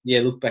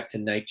 Yeah, look back to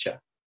nature.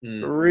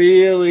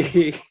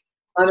 Really?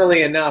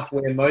 Funnily enough,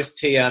 where most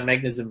TR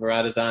Magnas and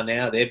Veradas are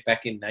now, they're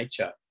back in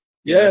nature.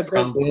 Yeah,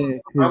 crumbling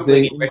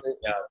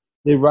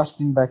they're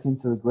rusting back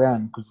into the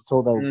ground because it's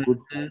all they were good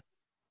for.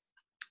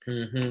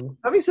 Mm-hmm.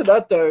 Having said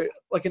that, though,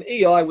 like an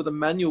EI with a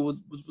manual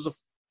was a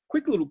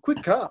quick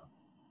car.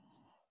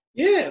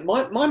 Yeah,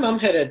 my mum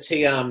had a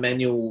TR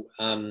manual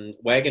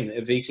wagon,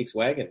 a V6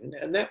 wagon,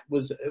 and it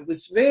was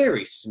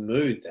very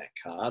smooth, that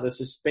car. The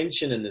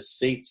suspension and the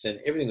seats and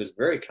everything was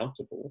very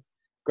comfortable.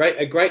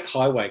 A great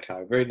highway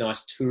car, a very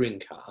nice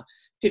touring car.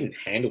 Didn't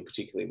handle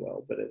particularly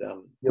well, but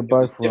you're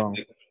both wrong.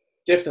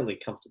 Definitely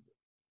comfortable.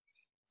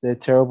 They're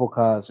terrible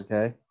cars,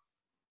 okay?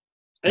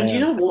 And you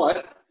know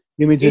what?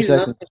 Give me 2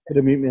 seconds. I'm going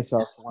to mute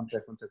myself for 1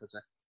 second.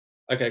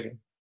 Okay.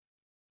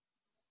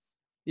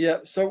 Yeah.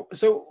 So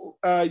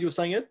you were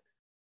saying it?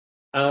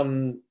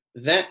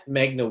 That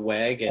Magna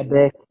wagon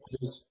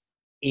was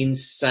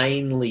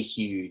insanely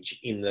huge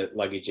in the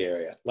luggage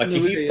area. Like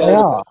if you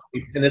fold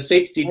it, and the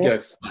seats did go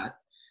flat.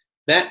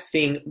 That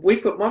thing,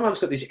 my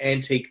mum's got this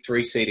antique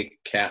 3-seater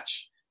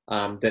couch.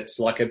 That's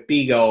like a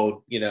big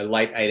old,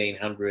 late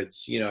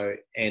 1800s,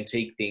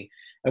 antique thing.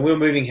 And we were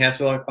moving house.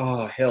 We're like,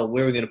 oh, hell,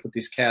 where are we going to put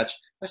this couch?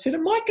 I said,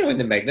 it might go in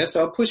the Magna.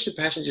 So I pushed the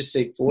passenger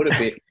seat forward a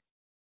bit.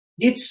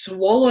 It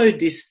swallowed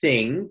this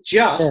thing,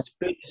 but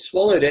it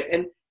swallowed it.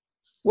 And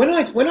when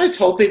I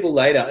told people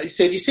later, I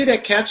said, you see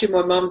that couch in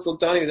my mum's little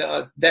dining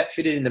room? That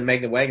fitted in the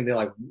Magna wagon. They're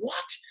like,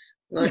 what?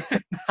 Like,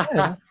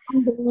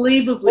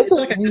 unbelievably. It's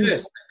like a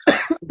nurse.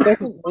 It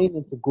doesn't mean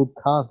it's a good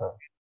car, though.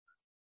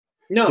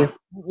 No,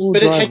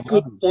 but it had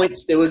good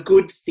points. There were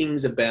good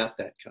things about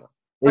that car.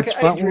 It's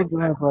front-wheel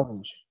drive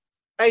rubbish.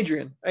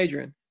 Adrian,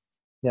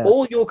 yeah.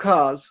 All your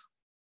cars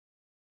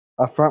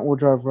are front-wheel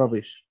drive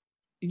rubbish.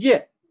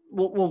 Yeah.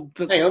 Well,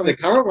 hang on, the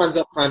current one's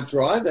up front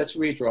drive. That's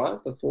rear drive.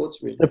 The Ford's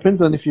rear drive.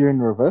 Depends on if you're in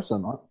reverse or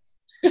not.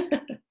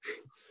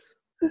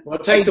 Well,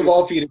 it takes a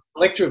while for you to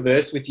collect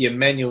reverse with your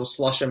manual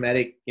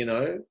slush-o-matic,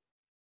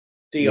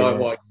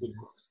 DIY. Yeah.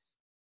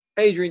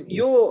 Adrian,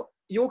 your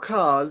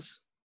cars,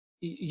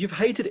 you've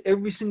hated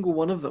every single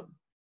one of them.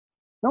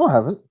 No, I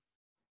haven't.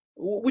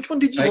 Which one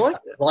did you Chaser.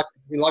 like?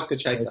 We like the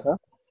Chaser.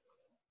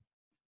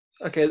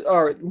 Okay,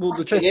 all right. Well,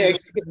 the Chaser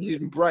you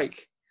didn't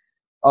break.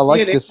 I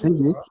like the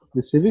Civic.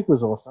 The Civic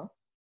was awesome.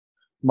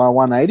 My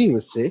 180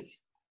 was sick.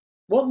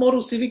 What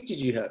model Civic did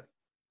you have?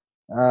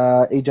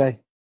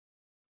 EJ.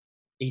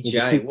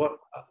 EJ. What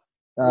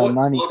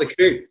 90. The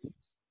coupe?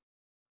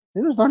 It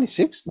was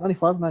 96,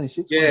 95,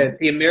 96. Yeah,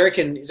 the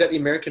American. Is that the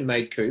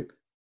American-made coupe?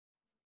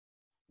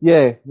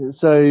 Yeah.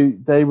 So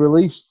they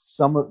released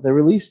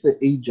the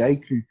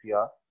EJ coupe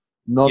here,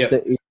 not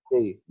the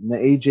EG. And the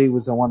EG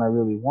was the one I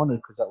really wanted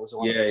because that was the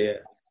one that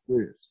was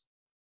serious.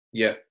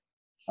 Yeah.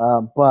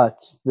 But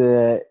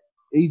the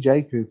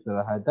EJ coupe that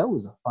I had, that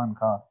was a fun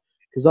car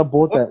because I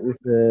bought that with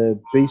the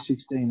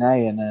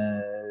B16A and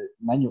a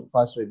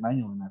 5-speed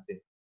manual in that thing.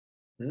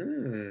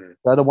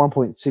 So I had a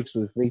 1.6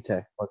 with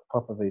VTEC, like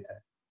proper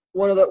VTEC.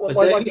 One of that.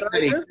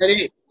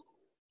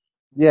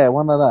 Yeah,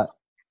 one like that.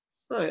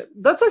 Oh, yeah.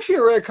 That's actually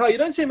a rare car. You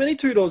don't see many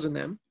 2-doors in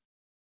them.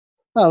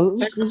 No,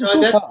 it was a No,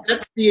 cool that's car.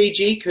 that's the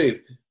EG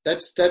coupe.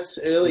 That's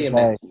earlier,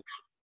 Okay. Matthew.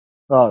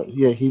 Oh,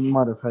 yeah, he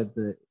might have had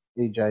the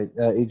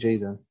EG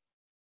then.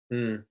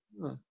 Hmm.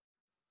 Oh.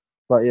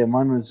 But yeah,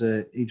 mine was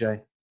a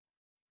EJ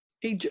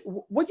EJ,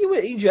 what year were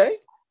EJ?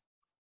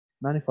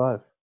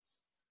 95.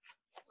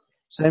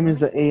 Same as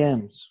the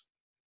EMs.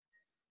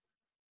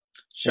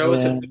 Show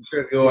us a And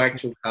picture of your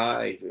actual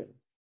car, Adrian.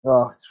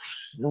 oh,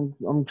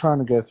 I'm trying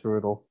to go through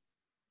it all.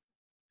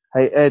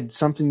 Hey Ed,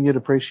 something you'd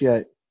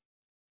appreciate.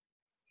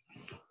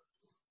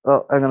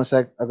 Oh, hang on a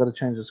sec. I got to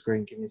change the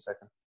screen. Give me a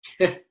second.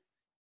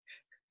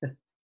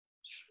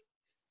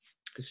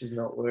 This is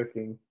not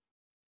working.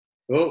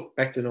 Oh,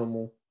 back to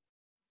normal.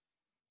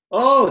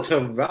 Oh,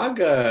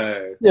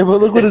 Tarago. Yeah, but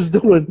look what it's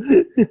doing.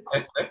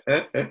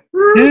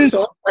 Woo,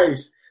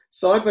 sideways.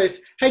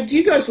 Sideways. Hey, do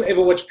you guys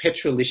ever watch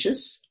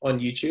Petrolicious on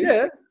YouTube?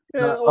 Yeah,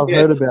 yeah. No, I've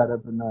Yeah. heard about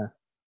it, but no.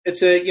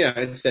 It's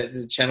it's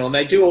a channel, and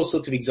they do all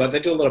sorts of exotic. They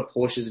do a lot of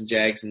Porsches and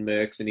Jags and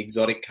Mercs and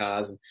exotic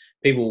cars, and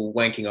people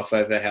wanking off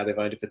over how they've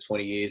owned it for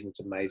 20 years and it's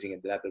amazing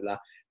and blah blah blah.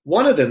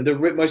 One of them, the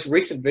most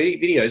recent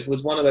videos,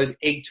 was one of those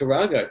egg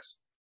Taragos,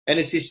 and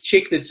it's this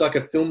chick that's like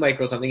a filmmaker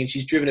or something, and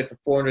she's driven it for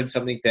 400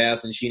 something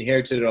thousand. She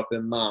inherited it off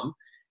her mum,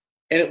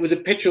 and it was a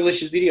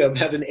Petrolicious video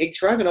about an egg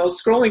Tarago. And I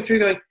was scrolling through,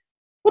 going,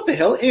 "What the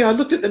hell?" Anyway, I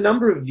looked at the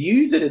number of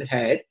views that it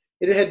had.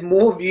 It had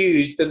more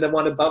views than the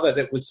one above it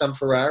that was some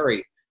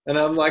Ferrari. And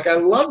I'm like, I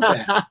love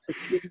that.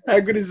 How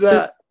good is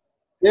that?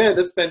 Yeah,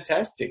 that's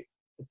fantastic.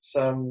 It's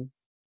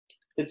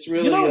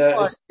really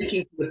it's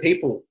speaking to the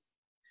people.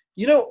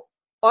 You know,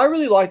 I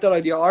really like that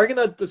idea. I reckon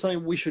that's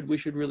something we should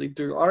really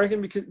do. I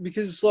reckon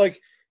because like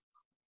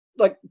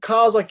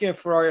cars like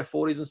Ferrari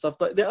F40s and stuff,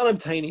 they're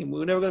unobtainium.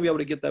 We're never going to be able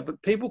to get that,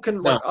 but people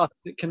can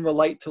can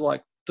relate to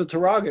like the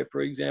Tarago,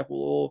 for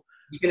example, or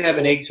you can have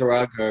an egg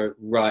Tarago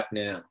right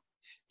now.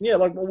 Yeah,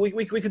 like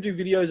we could do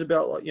videos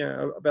about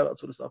about that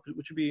sort of stuff,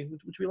 which would be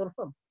a lot of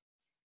fun.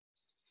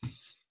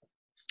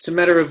 It's a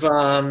matter of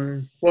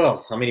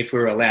well, I mean, if we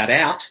were allowed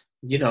out,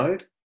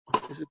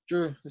 This is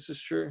true. This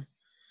is true.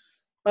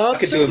 I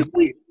could do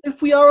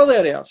if we are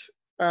allowed out,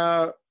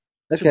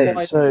 Okay,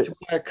 to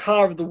buy a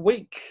car of the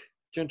week,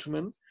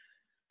 gentlemen.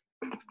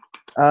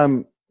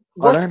 I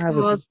What don't have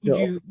a cars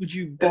picture. would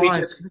you Let me buy?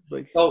 just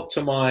consult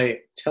to my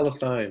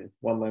telephone.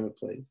 One moment,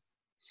 please.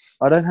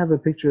 I don't have a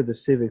picture of the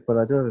Civic, but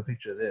I do have a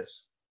picture of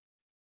this.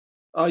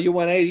 Oh, your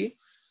 180.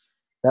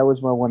 That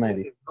was my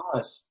 180.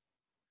 Nice.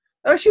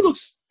 It actually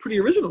looks pretty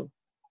original.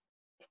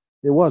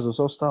 It was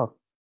all stock.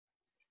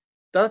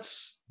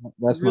 That's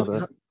really,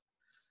 not it.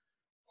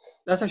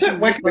 That's actually. Is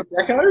that Wacko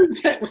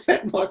Jacko? Was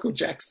that Michael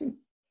Jackson?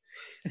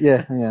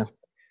 Yeah.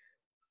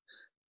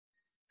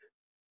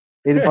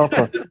 Eating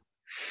popcorn.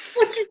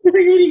 What's he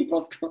doing eating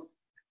popcorn?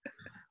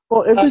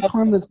 Well, every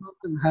time that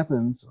something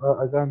happens,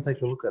 I go and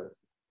take a look at it.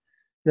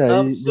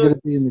 Yeah, you got to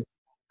be in the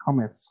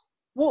comments.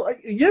 Well,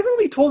 you haven't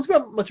really talked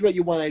much about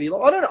your 180.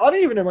 Like, I don't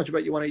even know much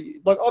about your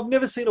 180. Like, I've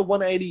never seen a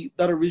 180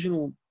 that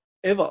original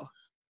ever.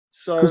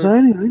 So because I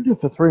only owned it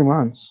for 3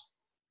 months.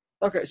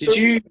 Okay, so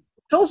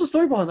tell us the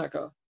story behind that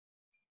car.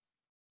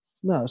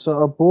 No,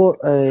 so I bought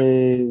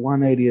a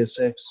 180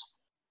 SX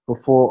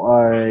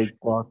before I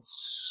got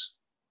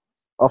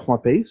off my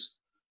P's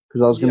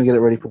because I was going to get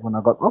it ready for when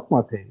I got off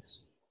my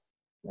P's.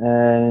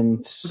 And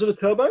was it a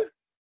turbo?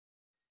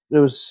 It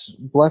was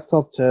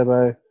blacktop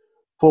turbo,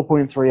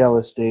 4.3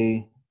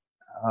 LSD,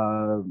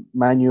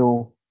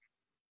 manual,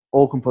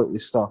 all completely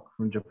stock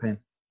from Japan.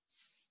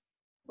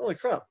 Holy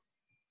crap!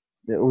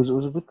 It was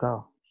a good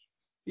car.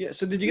 Yeah.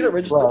 So did you get it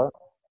registered? But,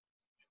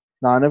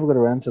 no, I never got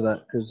around to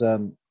that because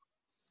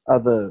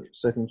other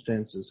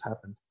circumstances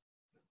happened.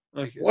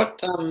 Okay. What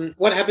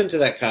happened to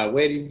that car?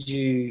 What did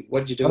you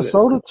do? I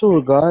sold it to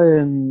a guy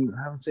and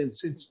haven't seen it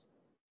since.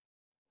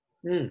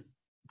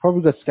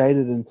 Probably got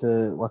skated into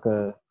like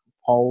a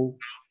pole,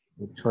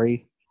 a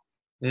tree.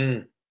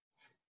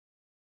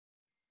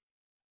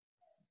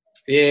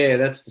 Yeah,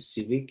 that's the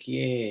Civic.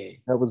 Yeah,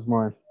 that was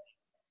mine.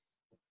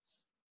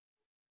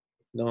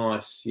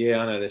 Nice. Yeah,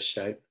 I know this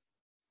shape.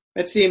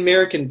 That's the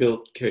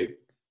American-built coupe.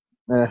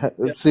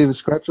 See the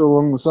scratch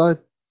along the side?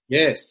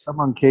 Yes.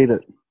 Someone keyed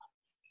it.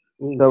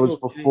 Ooh, that was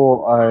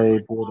before I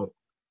bought it.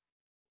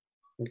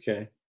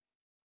 Okay.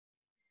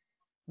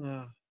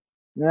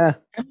 Yeah.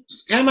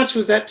 How much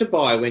was that to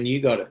buy when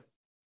you got it?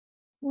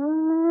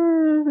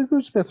 I think it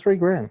was about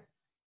 $3,000.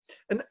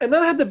 And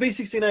that had the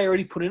V16A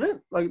already put in it,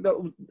 like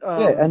that.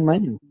 Yeah, and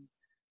manual.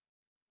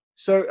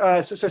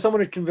 So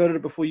someone had converted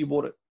it before you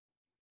bought it.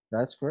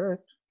 That's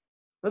correct.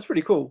 That's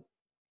pretty cool.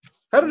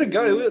 How did it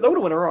go? That would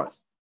have went alright.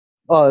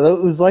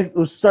 Oh, it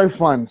was so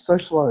fun, so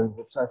slow,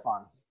 but so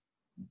fun.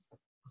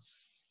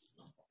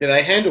 Yeah,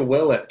 they handle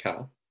well that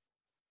car.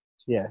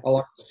 Yeah. I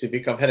like the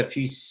Civic. I've had a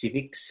few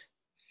Civics.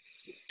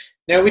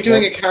 Now we're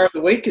doing a car of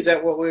the week. Is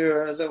that what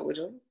we're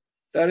doing?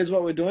 That is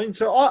what we're doing.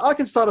 So I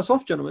can start us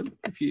off, gentlemen,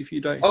 if you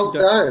don't. Oh,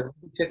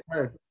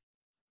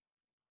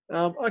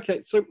 no.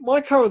 Okay, so my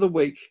car of the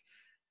week,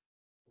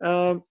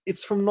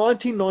 it's from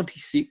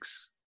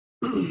 1996.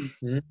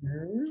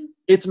 Mm-hmm.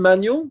 It's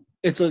manual.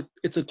 It's a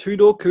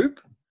two-door coupe.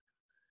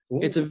 Ooh.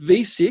 It's a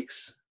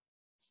V6.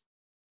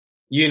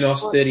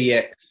 Unos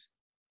 30X.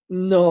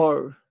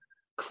 No,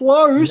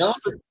 close, No.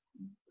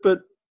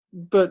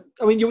 but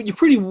I mean you're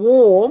pretty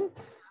warm.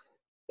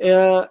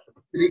 Is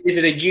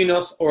it a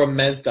Unos or a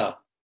Mazda?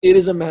 It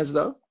is a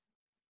Mazda.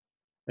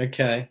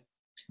 Okay.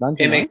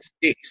 99?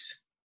 MX-6.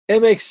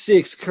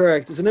 MX-6,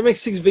 correct. It's an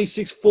MX-6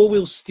 V6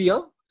 four-wheel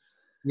steer.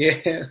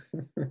 Yeah.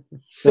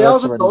 So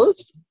that's already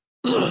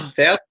 $1,000.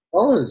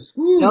 $1,000.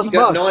 You $1,000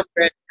 got bucks.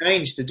 $9,000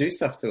 change to do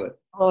stuff to it.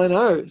 I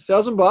know,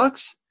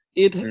 $1,000.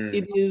 It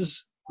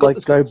is got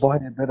like go buy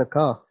a better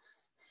car.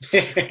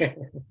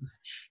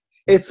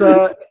 it's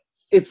a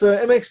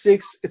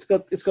MX-6. It's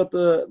got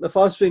the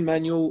 5-speed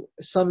manual,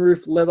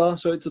 sunroof, leather.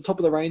 So it's the top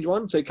of the range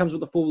one. So it comes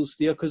with the four-wheel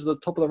steer because the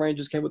top of the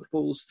ranges came with the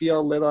four-wheel steer,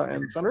 leather,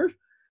 and sunroof.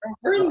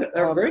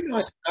 They're a very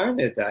nice car in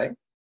their day.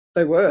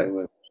 They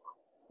were.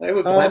 They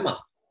were glamour.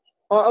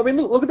 I mean,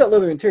 look at that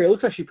leather interior. It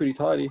looks actually pretty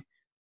tidy.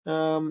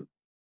 What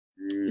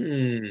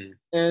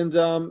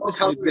What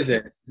color is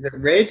it? Is it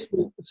red?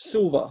 It's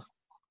silver.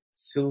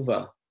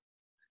 Silver.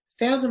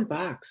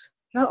 $1,000.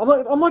 Yeah,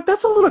 I'm like,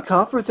 that's a lot of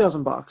car for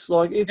 $1,000.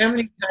 Like, it's How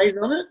many K's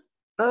on it?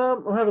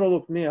 I'm having a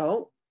look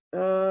now.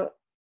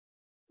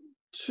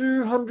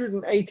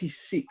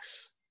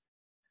 286.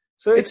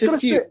 So It's a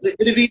few.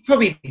 It'd be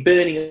probably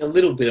burning a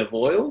little bit of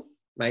oil,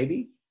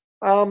 maybe.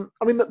 I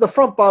mean, the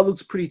front bar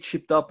looks pretty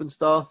chipped up and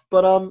stuff,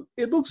 but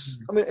it looks.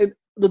 I mean,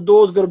 the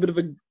door's got a bit of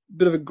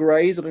a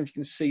graze. I don't know if you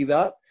can see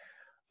that.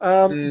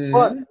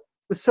 But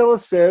the seller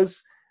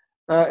says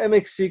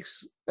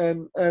MX-6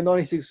 and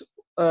 96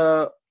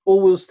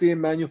 all-wheel steer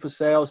manual for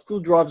sale. Still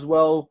drives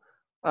well.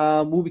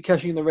 We'll be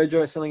cashing in the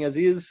rego, selling as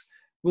is.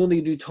 We'll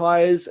need new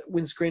tires,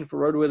 windscreen for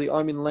roadworthy.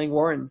 I'm in Lang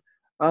Warren.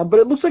 But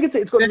it looks like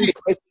it's got new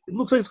plates. It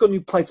looks like it's got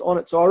new plates on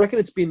it. So I reckon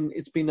it's been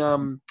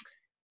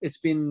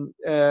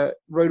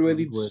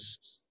roadworthy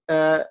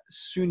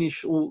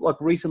soonish or like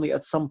recently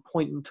at some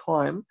point in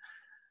time.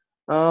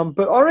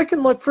 But I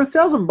reckon like for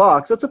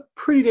 $1,000, that's a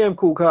pretty damn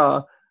cool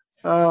car.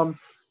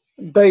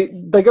 They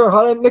go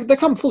hard and they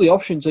come fully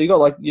optioned. So you got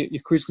like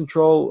your cruise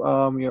control,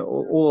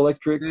 all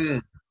electrics.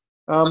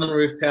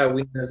 Sunroof, power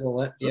windows, all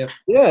that. Yeah.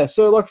 Yeah.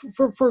 So like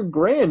for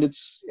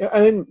 $1,000,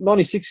 and in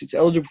 96, it's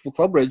eligible for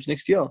club reg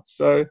next year.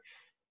 So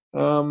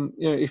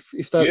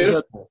if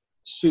that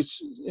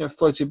suits,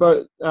 floats your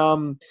boat.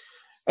 Before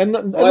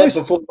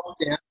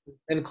lockdown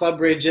and club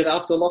reg it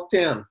after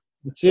lockdown.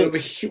 That's it.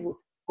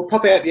 We'll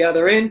pop out the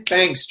other end,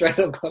 bang, straight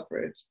on club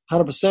reg.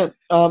 100%.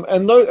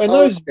 And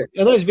those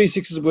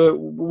V6s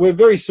were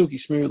very silky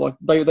smooth. Like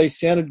they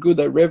sounded good.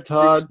 They revved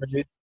hard.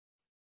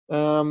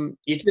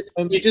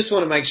 You just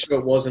want to make sure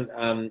it wasn't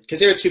because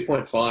they're a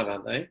 2.5,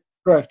 aren't they?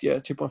 Correct. Yeah,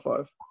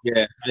 2.5.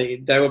 Yeah,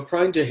 they were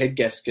prone to head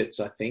gaskets,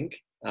 I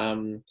think.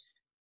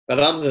 But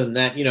other than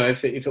that,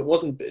 if it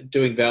wasn't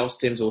doing valve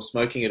stems or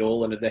smoking at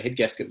all, and the head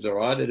gasket was all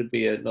right, it'd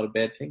be not a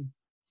bad thing.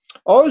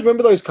 I always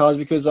remember those cars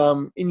because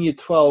in year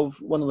 12,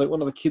 one of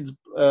the kids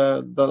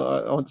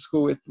that I went to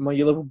school with, my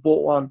year 11,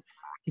 bought one.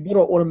 He bought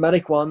an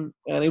automatic one,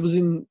 and was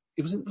it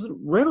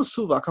red or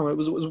silver? I can't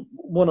remember. It was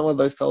one of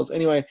those colors.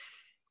 Anyway,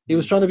 he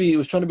was trying to be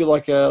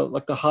like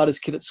the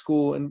hardest kid at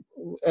school, and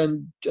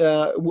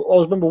I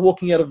remember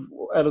walking out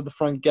of the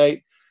front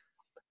gate,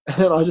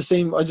 and I just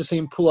seen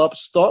him pull up,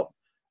 stop,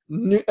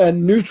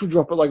 and neutral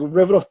drop it, like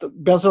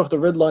bounce it off the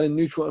red line in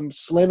neutral, and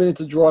slam it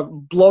into drive,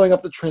 blowing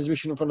up the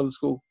transmission in front of the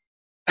school.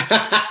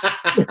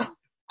 I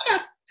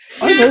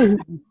know who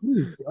this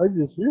is. I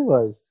just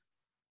realized.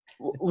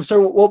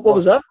 So what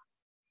was that?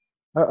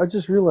 I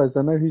just realized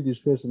I know who this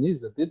person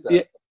is that did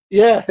that.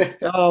 Yeah.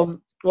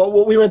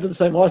 Well, we went to the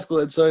same high school,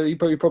 and so he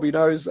probably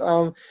knows.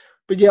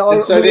 But yeah.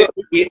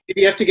 Did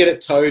you have to get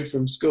it towed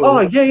from school? Oh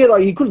yeah.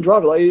 Like he couldn't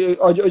drive it. Like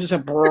I just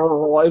had.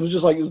 It was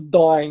just like it was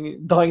dying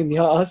in the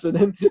ass, and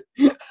then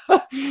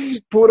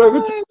pulled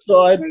over to the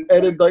side, and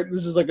then like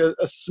this is like a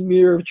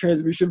smear of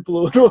transmission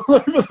fluid all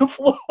over the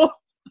floor.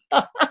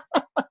 I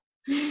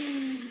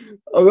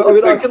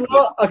can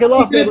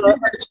laugh now,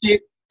 but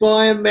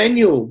buy a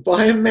manual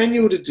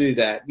to do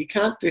that. You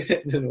can't do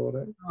that in an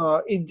auto.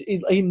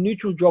 He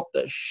neutral dropped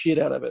the shit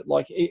out of it.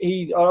 Like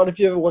I don't know if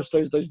you ever watched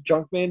those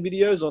Junkman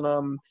videos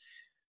on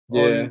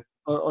YouTube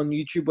on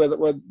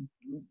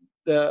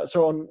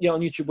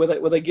YouTube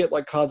where they get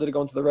like cars that are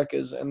going to the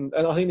wreckers, and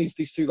I think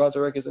these two guys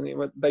are wreckers,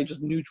 and they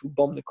just neutral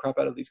bomb the crap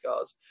out of these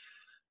cars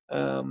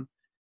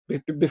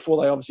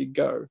before they obviously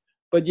go.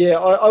 But yeah,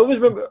 I always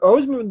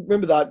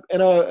remember that,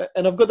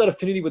 and I've got that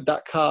affinity with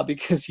that car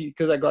because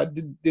that guy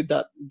did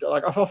that.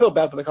 Like I felt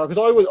bad for the car because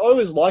I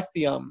always liked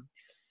the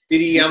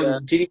Did he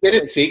get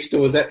it fixed, or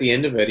was that the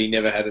end of it? He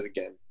never had it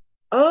again.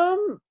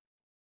 No,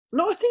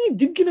 I think he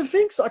did get it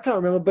fixed. I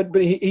can't remember,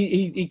 but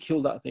he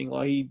killed that thing.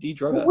 Like he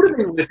drove that. It would have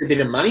been worth a bit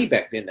of money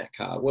back then. That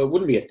car. Well, it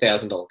wouldn't be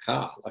 $1,000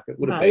 car. Like it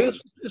would have been.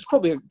 It's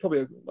probably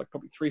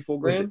 $3-4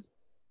 grand.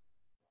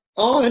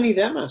 Oh, only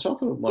that much? I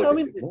thought it might have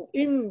been more.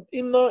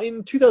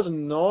 In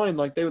 2009,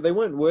 like they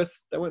weren't worth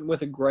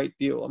a great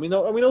deal. I mean,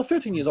 I was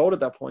 13 years old at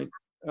that point.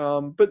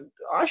 But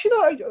actually,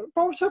 no,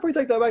 I'll probably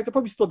take that back. They're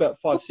probably still about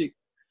 5-6.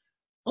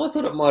 I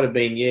thought it might have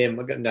been,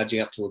 I got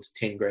nudging up towards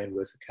 10 grand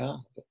worth of car,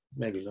 but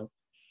maybe not.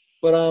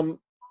 But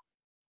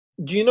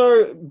Do you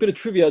know, bit of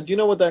trivia, do you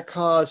know what that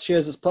car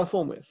shares its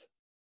platform with?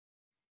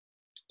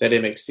 That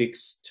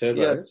MX-6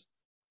 turbo. Yes.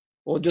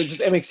 Or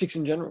just MX-6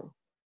 in general?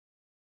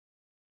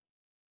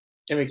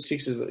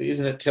 MX-6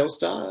 isn't it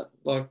Telstar,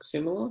 like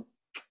similar?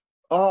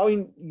 I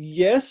mean,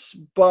 yes,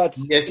 but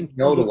Yes,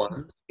 the older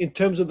one. in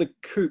terms of the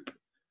coupe,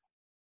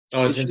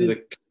 Oh, in it terms of should,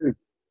 the coupe.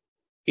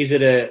 Is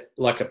it a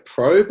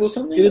probe or it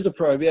something? is a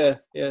probe, yeah.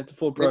 Yeah, it's a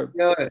Ford There probe.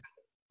 you go.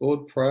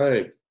 Ford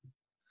probe,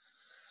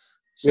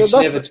 So which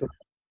that's never the, took.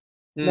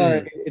 no,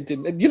 Hmm, it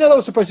didn't. You know that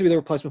was supposed to be the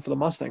replacement for the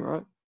Mustang,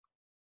 right?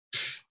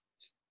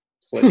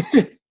 please.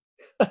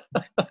 I'm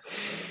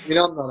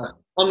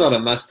not a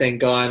Mustang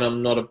guy and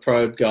I'm not a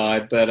probe guy,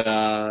 but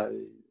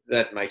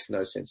that makes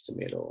no sense to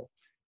me at all.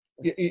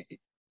 you,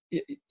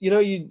 you know,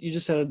 you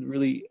just sounded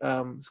really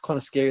kind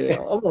of scary there.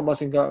 I'm not a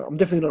Mustang guy. I'm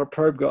definitely not a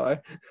probe guy.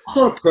 I'm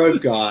not a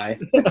probe guy.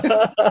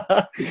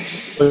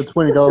 For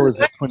 $20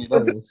 is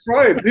 $20.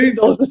 Probe? Who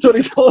 $20 to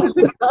 $20. is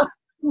a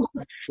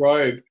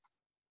probe?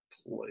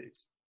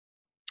 Please.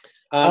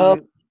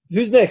 Um,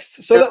 who's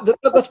next? So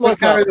that's my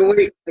Car car. of the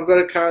week. I've got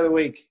a car of the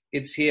week.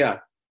 It's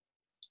here.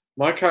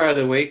 My car of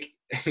the week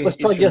Let's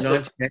try is from guess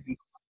it.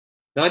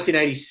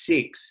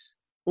 1986.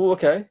 Oh,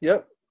 okay.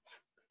 Yep.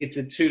 It's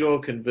a two-door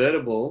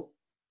convertible.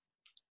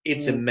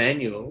 It's a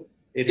manual.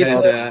 It It's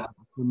has a a.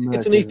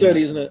 it's an E30,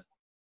 isn't it?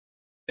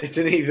 It's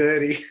an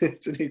E30.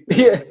 It's an E30.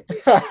 Yeah.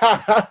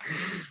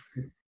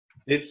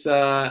 It's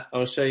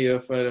I'll show you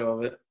a photo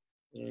of it.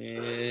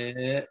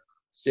 Yeah.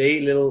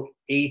 See, little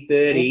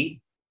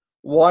E30,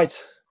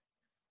 White.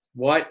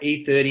 white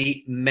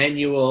E30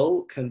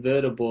 manual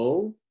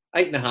convertible,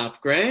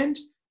 8.5 grand,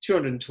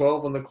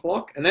 212 on the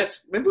clock, and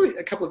that's, remember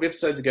a couple of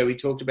episodes ago we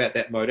talked about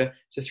that motor.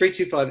 It's a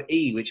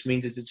 325E, which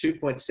means it's a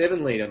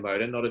 2.7 liter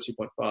motor, not a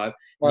 2.5.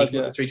 And you can put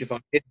the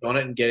 325 heads on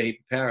it and get a heap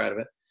of power out of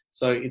it.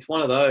 So it's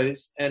one of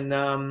those, and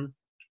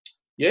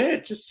yeah,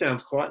 it just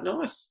sounds quite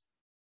nice.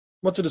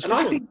 What's the And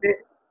I description? think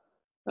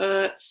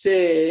that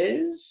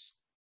says,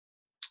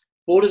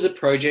 bought as a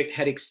project,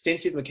 had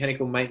extensive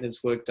mechanical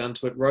maintenance work done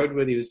to it.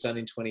 Roadworthy was done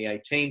in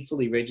 2018,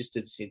 fully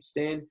registered since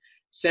then.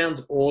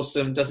 Sounds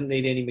awesome, doesn't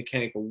need any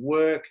mechanical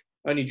work,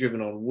 only driven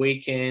on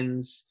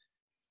weekends.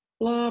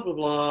 Blah, blah,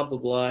 blah, blah,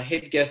 blah.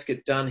 Head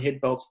gasket done, head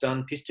bolts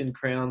done, piston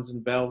crowns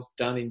and valves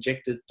done,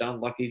 injectors done.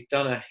 Like, he's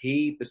done a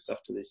heap of stuff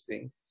to this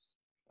thing.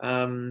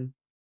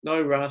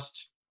 No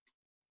rust.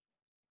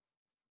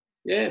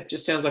 Yeah, it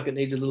just sounds like it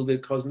needs a little bit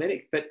of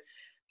cosmetic, but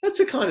that's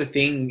the kind of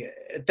thing.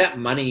 That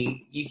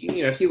money,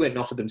 you know, if you went and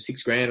offered them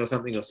 6 grand or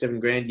something, or 7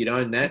 grand, you'd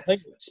own that.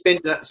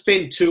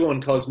 Spend 2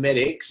 on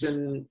cosmetics,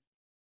 and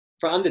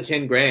for under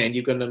 10 grand,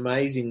 you've got an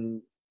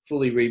amazing,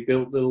 fully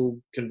rebuilt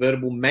little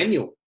convertible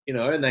manual. You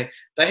know, and they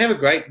have a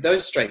great.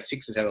 Those straight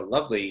sixes have a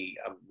lovely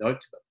note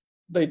to them.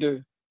 They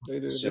do. They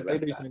do. Sure They about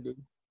do that. sound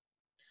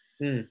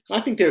good. I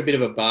think they're a bit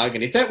of a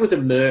bargain. If that was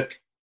a Merc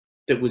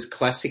that was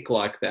classic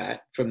like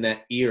that from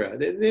that era,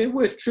 they're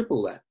worth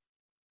triple that,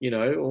 you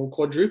know, or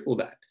quadruple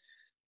that.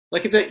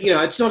 Like, if that, you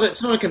know, it's not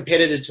a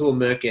competitor to a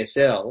Merc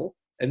SL,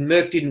 and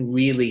Merc didn't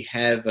really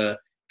have a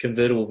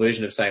convertible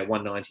version of, say, a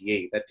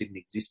 190E. That didn't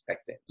exist back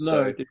then. No,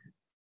 So, it didn't.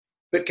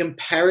 but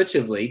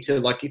comparatively to,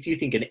 like, if you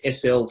think an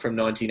SL from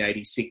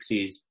 1986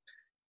 is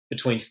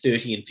between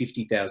 $30,000 and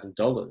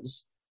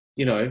 $50,000,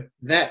 you know,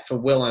 that for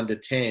well under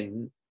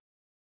 10,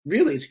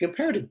 really, it's a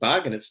comparative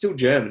bargain. It's still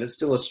German. It's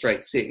still a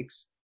straight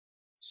six.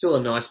 Still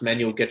a nice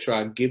manual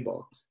Getrag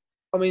gearbox.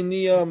 I mean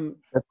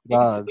That's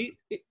bad.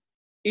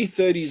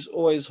 E30s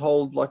always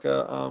hold like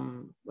a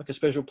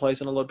special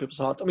place in a lot of people's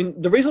hearts. I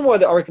mean, the reason why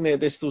I reckon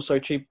they're still so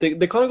cheap, they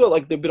kind of got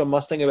like the bit of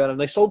Mustang about them.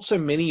 They sold so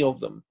many of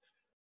them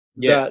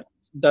that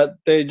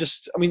they're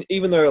just. I mean,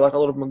 even though like a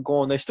lot of them are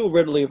gone, they're still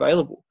readily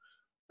available.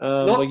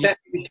 Not Like that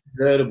many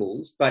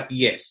convertibles, but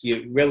yes,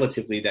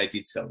 relatively they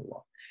did sell a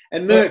lot.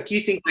 And Merc,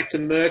 you think back to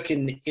Merc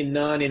in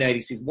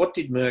 1986, what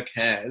did Merc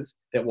have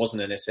that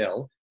wasn't an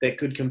SL that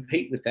could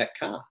compete with that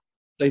car?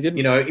 they didn't.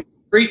 You know, it's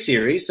 3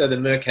 Series, so the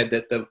Merc had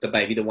the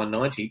baby, the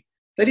 190.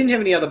 They didn't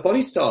have any other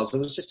body styles. It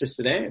was just a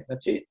sedan.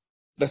 That's it.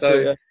 That's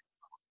it, yeah.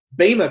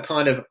 Beamer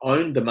kind of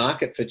owned the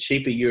market for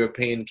cheaper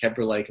European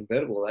cabriolet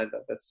convertible.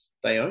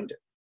 They owned it.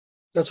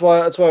 That's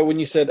why when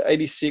you said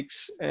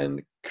 86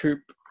 and coupe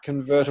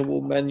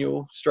convertible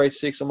manual straight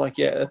six, I'm like,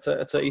 yeah,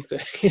 that's a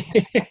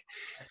E30.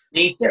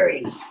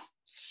 E30.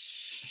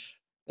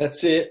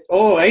 That's it.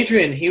 Oh,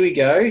 Adrian, here we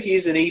go.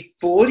 Here's an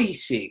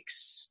E46.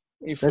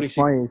 That's E46.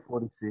 my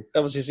E46.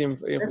 That was his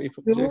E46.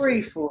 Your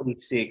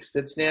E46.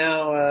 That's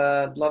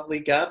now lovely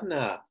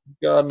Gardner.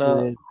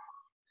 Gardner.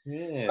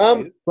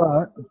 Yeah. But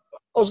I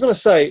was gonna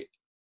say,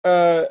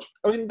 I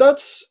mean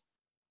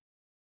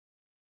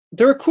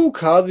they're a cool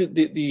car, the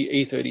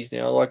E30s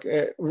now. Like,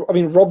 I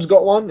mean, Rob's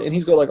got one, and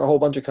he's got like a whole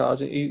bunch of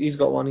cars. He's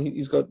got one.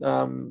 He's got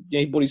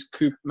he bought his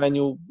coupe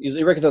manual.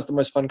 He reckons that's the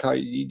most fun car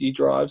he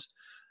drives.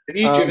 Have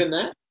you driven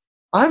that?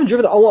 I haven't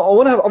driven it. I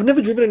want to have. I've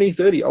never driven an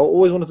E30. I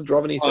always wanted to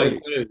drive an E30.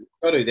 Oh,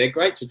 got to. They're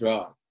great to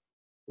drive.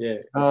 Yeah.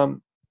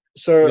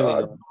 So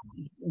Really nice.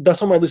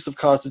 that's on my list of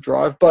cars to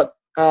drive. But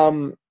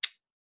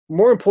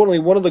more importantly,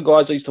 one of the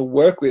guys I used to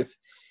work with,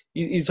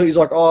 he's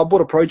like, oh, I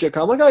bought a project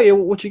car. I'm like, oh yeah,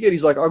 what you get?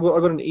 He's like, I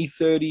got an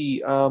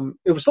E30.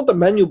 It was not the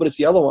manual, but it's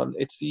the other one.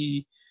 It's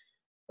the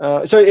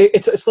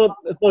it's not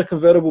a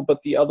convertible,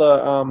 but the other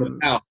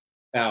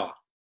Power.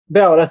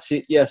 Bauer. That's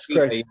it. Yes,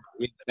 correct.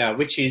 Now,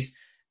 which is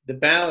the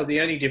Bauer.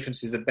 The only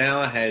difference is the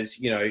Bauer has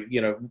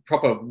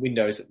proper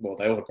windows. Well,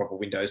 they all have proper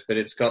windows, but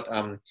it's got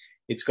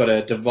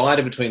a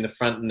divider between the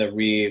front and the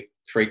rear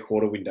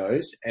 3/4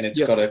 windows, and it's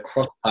got a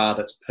crossbar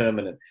that's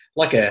permanent,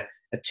 like a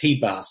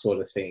T-bar sort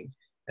of thing.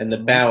 And the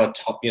Bauer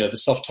top, the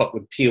soft top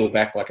would peel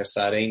back like a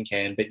sardine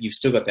can, but you've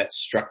still got that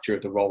structure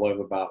of the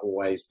rollover bar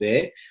always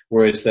there.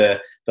 Whereas the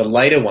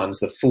later ones,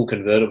 the full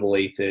convertible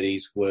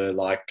E30s, were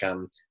like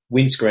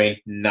windscreen,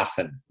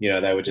 nothing.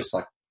 They were just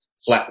like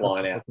flat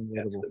line out to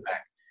the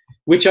back,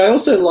 which I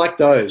also like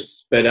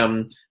those. But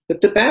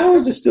the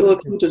Bauers are still a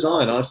cool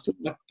design. I still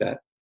like that.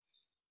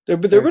 They're a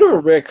bit of a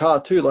rare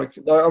car too. Like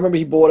I remember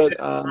he bought it.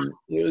 Him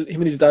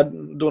and his dad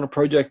doing a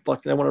project.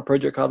 Like they wanted a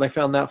project car. They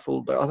found that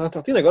full. But I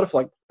think they got it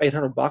for like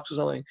 $800 or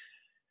something.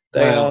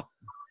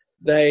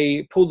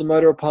 They pulled the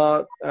motor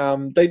apart.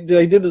 They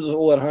did this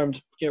all at home.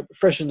 Just,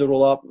 freshened it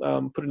all up.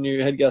 Put a new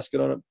head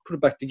gasket on it. Put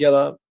it back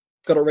together.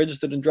 Got it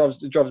registered and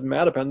drives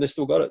mad and they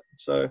still got it.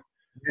 So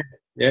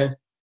yeah.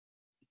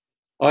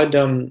 I'd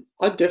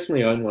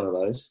definitely own one of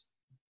those.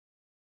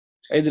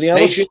 Adrianos?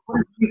 Adrian, what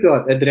have you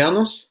got?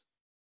 Adrianos?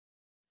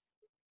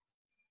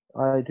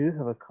 I do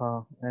have a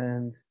car,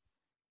 and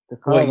the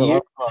car that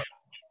I've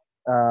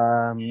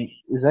got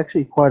is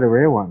actually quite a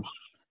rare one.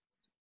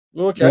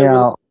 Okay,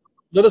 well,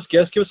 let us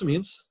guess. Give us some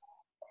hints.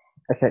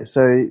 Okay,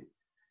 so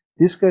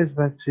this goes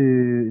back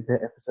to the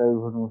episode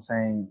when we were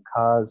saying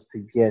cars to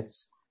get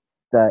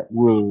that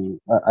will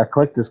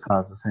collector's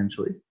cars,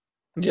 essentially.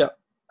 Yeah.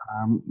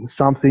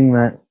 Something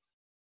that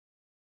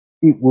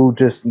it will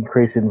just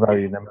increase in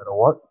value no matter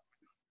what.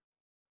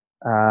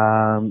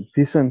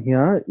 This one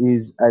here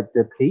is at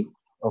the peak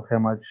of how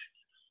much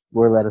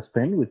we're allowed to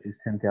spend, which is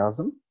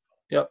 10,000.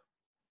 Yep.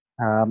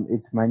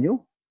 It's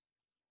manual.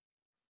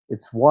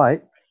 It's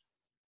white,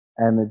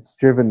 and it's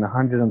driven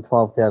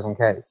 112,000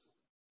 Ks.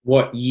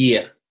 What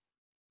year?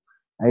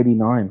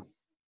 89.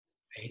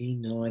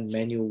 89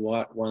 manual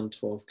white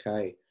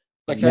 112K.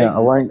 Okay. Yeah, I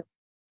won't.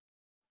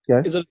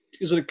 Go. Is it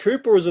a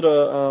coupe or is it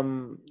a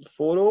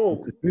four door?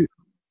 It's a coupe.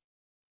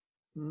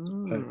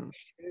 Country.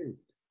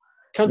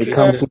 It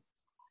comes with...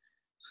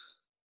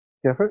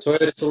 Go for it.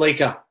 Toyota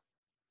Celica.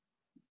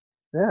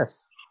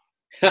 Yes.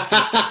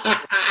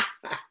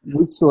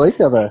 Which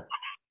Celica though?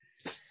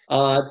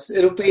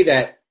 It'll be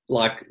that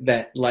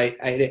late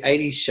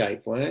 80s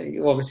shape, won't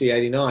it? Obviously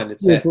 89.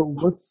 It's but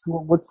what's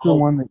the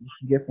one that you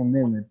can get from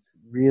them that's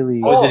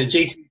really... Oh, is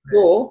it a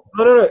GT4?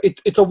 No.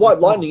 It's a white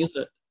Lightning, isn't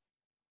it?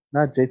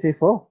 No,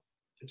 GT4.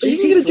 You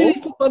can get a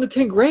GT4 under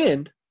 10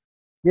 grand.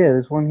 Yeah,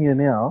 there's one here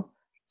now.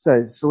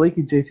 So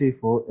Celica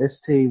GT4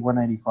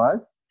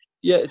 ST185.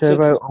 Yeah,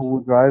 turbo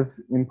all-wheel drive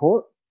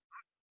import.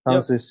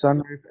 Comes with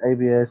sunroof,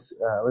 ABS,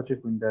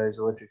 electric windows,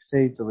 electric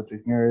seats,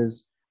 electric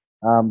mirrors.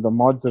 The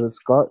mods that it's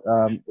got,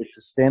 it's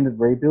a standard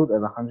rebuild at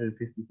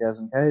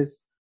 150,000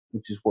 Ks,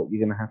 which is what you're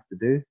going to have to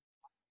do.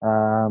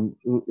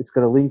 It's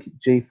got a Link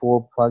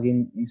G4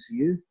 plug-in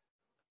ECU,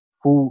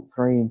 full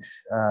 3-inch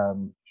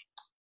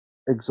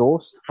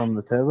exhaust from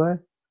the turbo,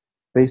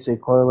 BC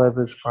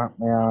coilovers, front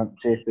mount,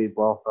 GFB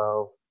blow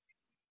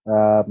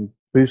valve,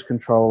 boost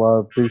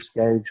controller, boost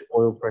gauge,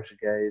 oil pressure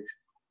gauge,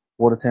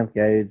 water temp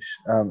gauge.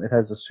 It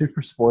has a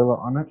super spoiler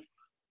on it,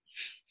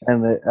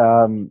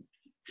 and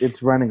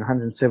it's running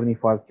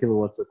 175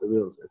 kilowatts at the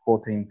wheels at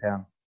 14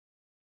 pound.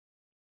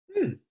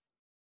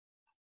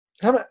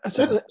 How much?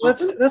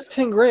 That's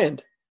 10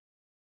 grand.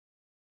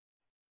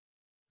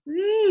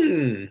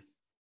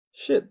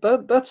 Shit,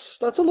 that's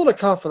a lot of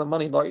car for the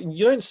money. Like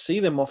you don't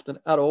see them often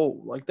at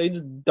all. Like they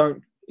just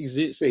don't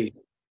exist.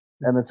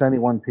 And it's only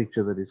one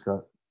picture that he's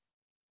got.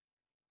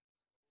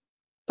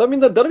 I mean,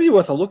 that'd be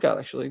worth a look at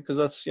actually, because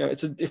that's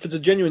if it's a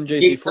genuine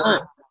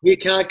GT4. You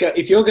can't go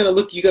if you're going to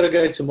look. You got to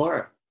go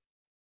tomorrow.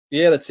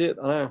 Yeah, that's it.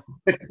 I know.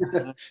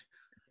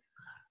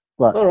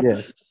 But all right.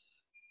 yeah.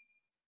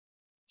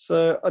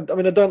 So I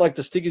mean, I don't like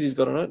the stickers he's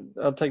got on it.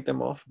 I'll take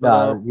them off.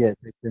 But, yeah,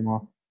 take them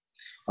off.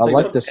 I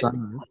like the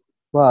sunroof,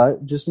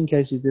 but just in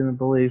case you didn't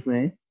believe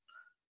me.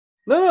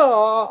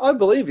 No, I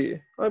believe you.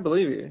 I just.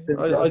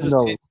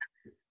 $10,000.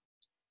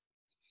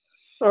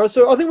 All right,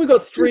 so I think we've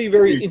got three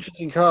very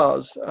interesting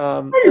cars.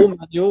 All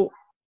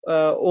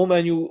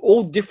manual,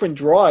 all different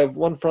drive.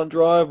 One front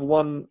drive,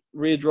 one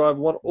rear drive,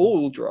 one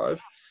all-wheel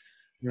drive.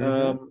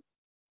 Mm-hmm.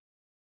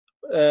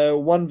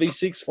 One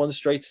V6, one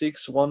straight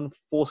six, one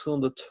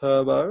 4-cylinder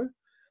turbo.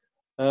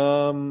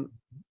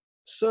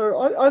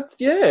 So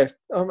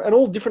and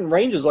all different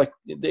ranges. Like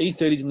the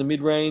E30's in the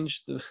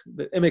mid-range, the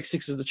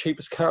MX6 is the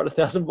cheapest car at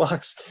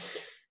 $1,000,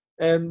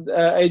 and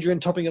Adrian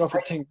topping it off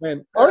at 10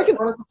 grand. I reckon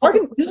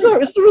this is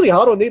a really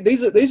hard one.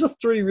 These are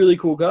three really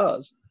cool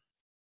cars.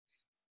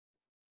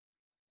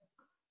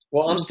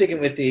 Well, I'm sticking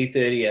with the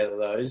E30 out of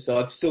those. So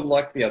I'd still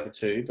like the other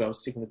two, but I'm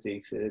sticking with the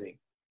E30.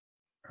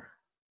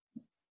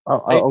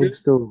 I would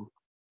still.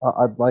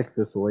 I'd like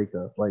the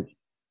Celica. Like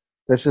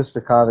That's just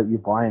a car that you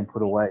buy and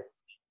put away.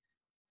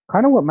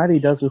 Kind of what Matty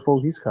does with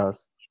all his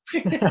cars.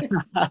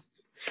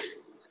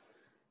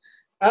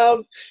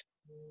 Um,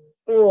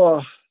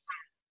 oh,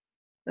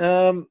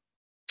 um,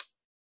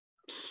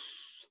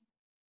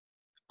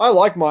 I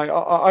like my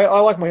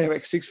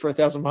MX-6 for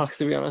 $1,000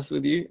 to be honest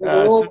with you.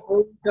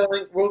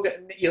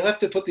 You'll have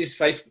to put this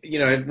face,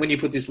 when you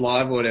put this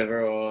live or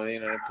whatever, or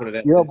put it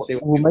out Yeah, and see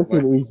what we'll people make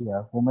it vote.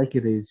 easier. We'll make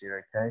it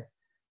easier, okay?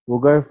 We'll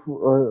go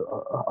for,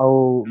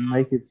 I'll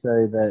make it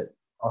so that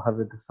I'll have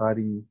the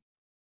deciding,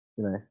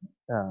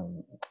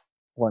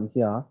 one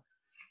here.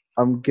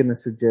 I'm going to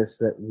suggest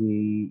that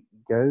we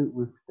go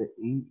with the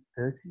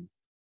E30.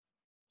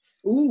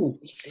 Ooh,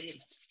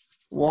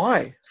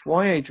 Why?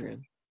 Why,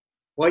 Adrian?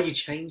 why are you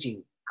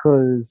changing?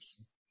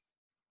 Because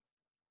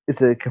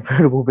it's a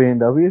convertible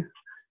BMW.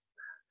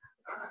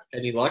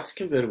 And he likes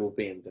convertible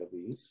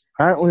BMWs.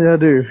 Apparently I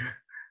do.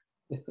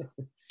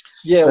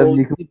 Yeah, And well,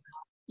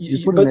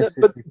 you put an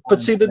S54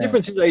 but see, the there.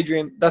 difference is,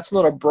 Adrian, that's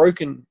not a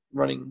broken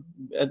running.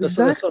 That's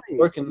not a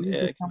broken Use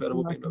it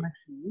convertible something I can BMW.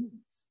 actually use.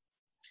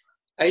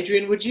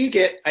 Adrian, would you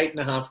get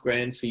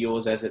 $8,500 for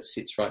yours as it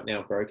sits right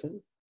now,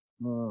 broken?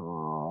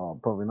 Oh,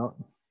 probably not.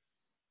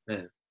 Yeah.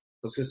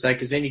 I was going to say,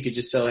 because then you could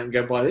just sell it and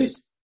go buy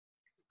this.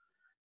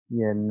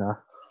 Yeah, no.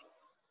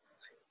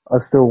 I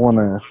still want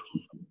to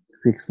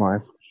fix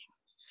mine.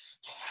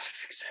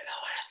 Fix it. I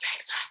want to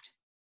fix it.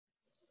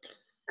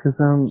 Because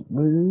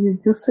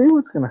you'll see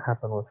what's going to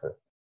happen with it.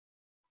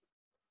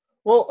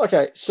 Well,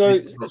 okay, so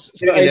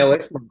Getting an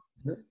LS motor,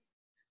 isn't it?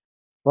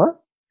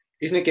 What?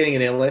 Isn't it getting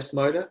an LS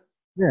motor?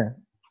 Yeah,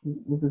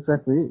 that's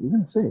exactly it. You're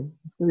going to see.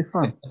 It's going to be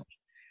fun.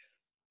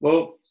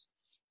 Well,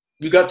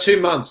 you've got 2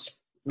 months.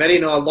 Maddie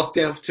and I are locked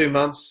down for 2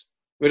 months.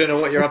 We don't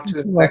know what you're up to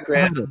in the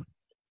background.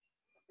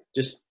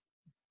 Just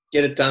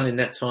get it done in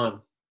that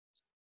time.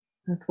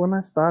 That's when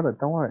I started.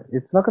 Don't worry.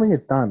 It's not going to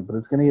get done, but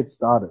it's going to get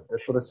started.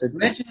 That's what I said.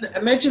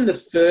 Imagine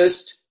the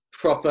first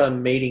proper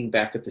meeting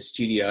back at the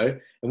studio,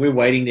 and we're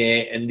waiting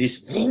there, and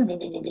this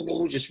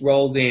just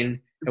rolls in,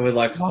 and we're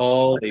like,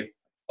 holy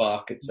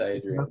fuck, it's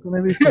Adrian. It's not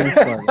going to be finished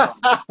like that,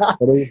 but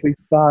it will be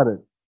started.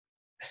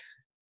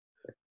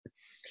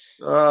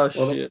 Oh,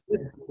 shit.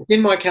 It's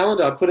in my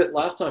calendar. I put it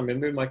last time.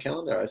 Remember in my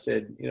calendar, I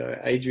said,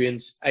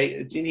 Adrian's.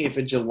 It's in here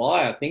for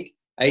July, I think.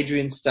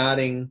 Adrian's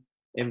starting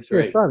M3.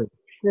 Yeah, starting.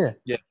 Yeah.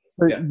 Yeah.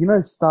 So,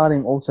 yeah.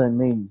 Starting also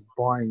means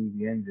buying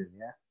the engine,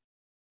 yeah?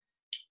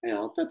 Yeah,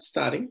 well, that's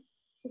starting.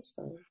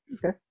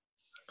 Okay.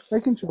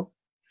 Making sure.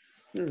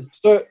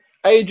 So,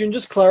 Adrian,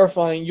 just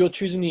clarifying, you're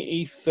choosing the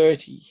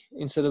E30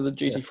 instead of the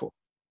GT4.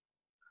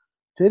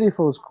 Yeah.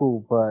 GT4 is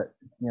cool, but,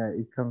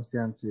 it comes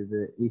down to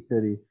the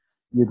E30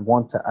 you'd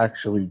want to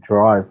actually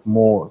drive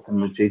more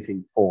than the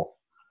GT4.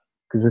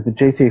 Because with the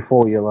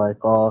GT4, you're like,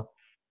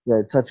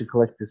 it's such a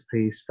collector's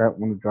piece, don't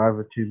want to drive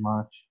it too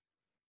much.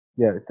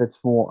 Yeah,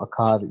 that's more a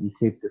car that you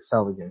keep to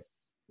sell again,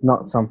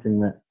 not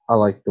something that I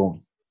like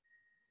doing.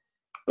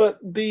 But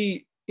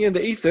the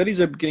E30s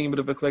are getting a bit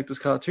of a collector's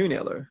car too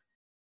now, though.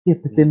 Yeah,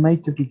 but they're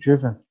made to be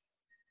driven.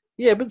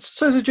 Yeah, but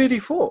so is a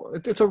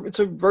GT4. It's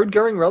a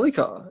road-going rally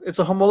car. It's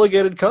a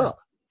homologated car.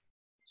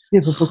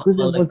 Yeah, but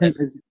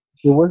because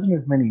there wasn't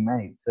as many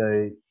made,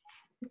 so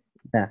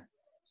yeah.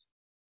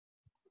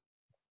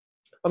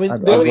 I mean,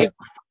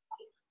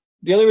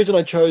 the only reason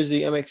I chose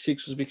the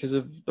MX-6 was because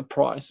of the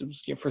price. It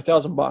was for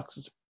 $1,000.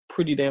 It's a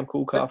pretty damn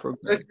cool car for a.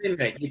 Okay,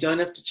 mate. You don't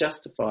have to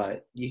justify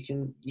it. You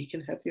can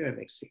have your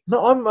MX-6.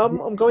 No,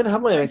 I'm going to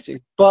have my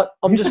MX-6, but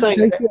I'm just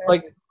saying,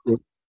 like,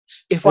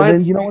 if and I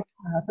then you know what's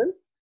going to happen?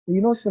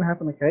 You know what's going to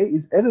happen? Okay,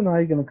 is Ed and I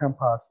are going to come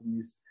past in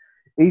this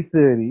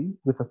E30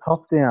 with the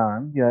top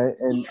down,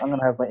 and I'm going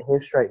to have my hair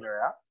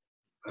straightener out.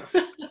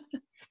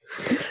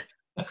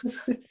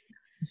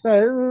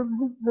 So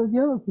the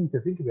other thing to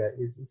think about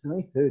is it's an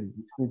E30,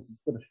 which means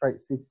it's got a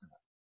straight 6 in it.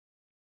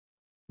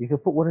 You can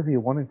put whatever you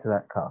want into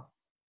that car.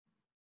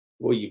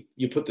 Well,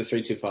 you put the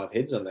 325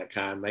 heads on that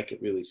car and make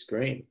it really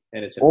scream,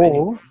 and it's a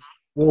manual.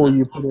 Or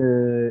you put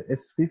a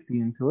S50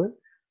 into it,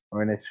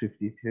 or an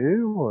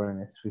S52, or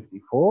an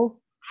S54.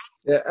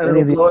 Yeah, and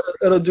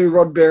it'll do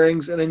rod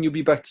bearings, and then you'll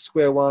be back to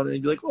square one, and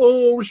you'll be like,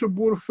 oh, I wish I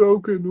bought a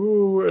Falcon.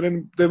 Oh,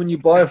 and then when you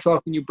buy a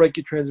Falcon, you break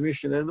your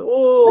transmission, and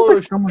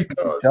someone could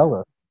be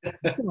jealous.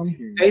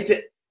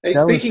 Hey,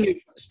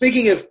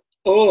 speaking of,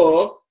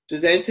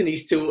 does Anthony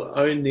still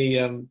own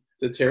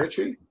the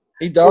territory?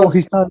 He does. Oh,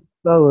 he can't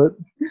sell it.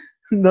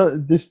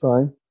 Not this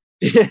time.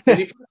 Is he put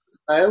it for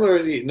sale, or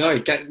is he? No,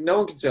 no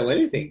one can sell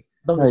anything.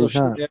 No, you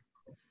can't.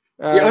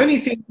 The only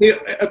thing,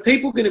 are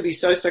people going to be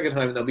so stuck at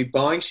home, they'll be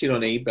buying shit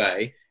on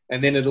eBay,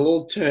 and then it'll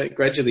all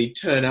gradually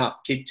turn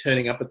up, keep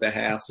turning up at the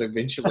house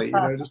eventually,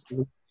 just,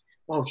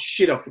 oh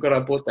shit, I forgot I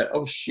bought that.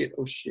 Oh shit.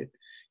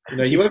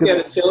 You won't be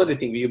able to sell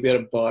anything, but you'll be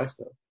able to buy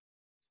stuff.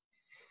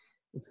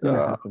 It's going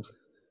to happen.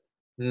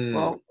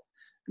 Well,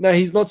 no,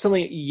 he's not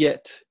selling it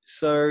yet.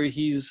 So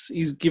he's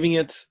giving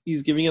it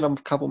a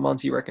couple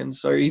months, he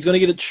reckons. So he's going to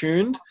get it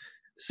tuned,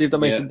 see if that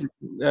makes it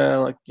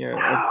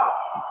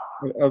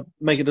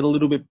make it a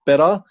little bit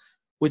better,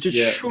 which it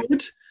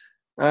should.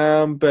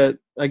 But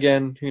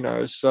again, who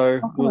knows? So,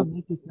 How can I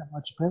make it that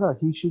much better?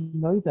 He should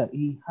know that.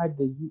 He had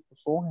the ute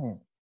beforehand.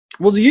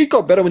 well, the Ute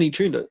got better when he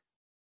tuned it.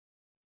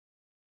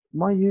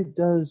 My ute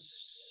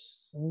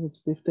does, I think it's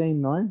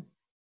 15.9 to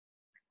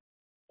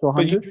But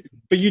 100.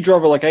 you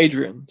drive it like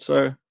Adrian.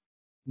 So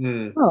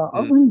No,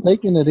 I've been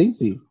taking it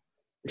easy.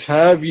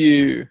 have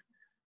you?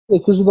 Yeah,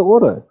 because of the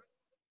auto.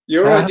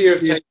 Your Have idea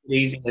of you- taking it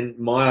easy and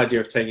my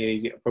idea of taking it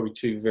easy are probably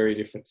two very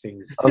different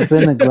things. I've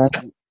been a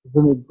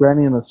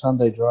granny on a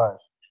Sunday drive.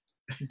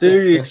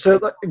 Do you? So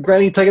like,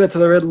 Granny taking it to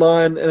the red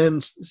line,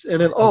 and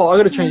then oh, I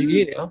got to change the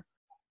gear now.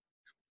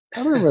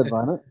 I don't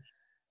redline it.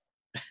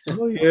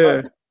 Oh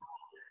yeah.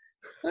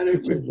 I don't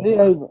It's a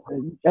remember.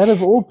 VA. Out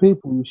of all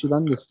people, you should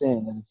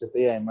understand that it's a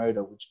VA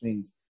motor, which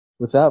means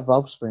without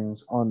valve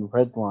springs on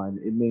redline,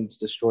 it means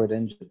destroyed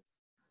engine.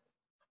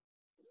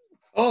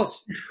 Oh,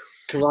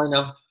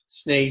 Corona.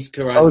 Sneeze,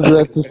 Corona. I was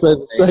about to say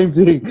the same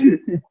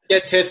thing.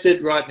 Get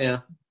tested right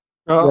now.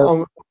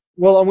 Yep.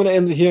 Well, I'm going to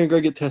end it here and go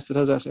get tested.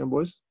 How's that sound,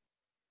 boys?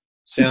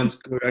 Sounds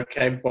good.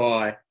 Okay,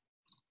 bye.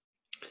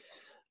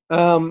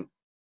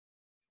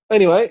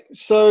 Anyway,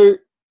 so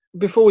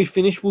before we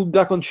finish, we'll be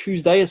back on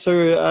Tuesday.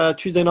 So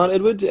Tuesday night,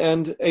 Edward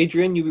and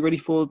Adrian, you'll be ready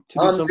to do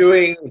I'm some.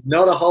 doing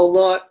not a whole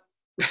lot.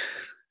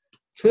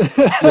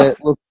 Yeah,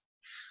 look,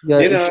 yeah,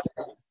 You know,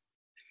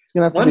 it's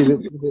gonna have to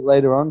be a bit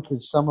later on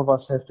because some of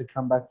us have to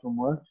come back from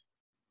work.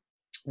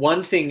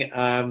 one thing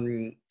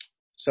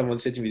someone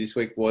said to me this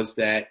week was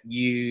that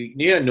you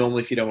know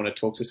normally if you don't want to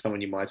talk to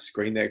someone you might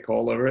screen their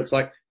call over. It's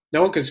like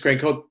no one can screen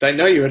call. They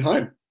know you're at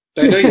home.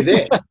 They know you're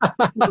there.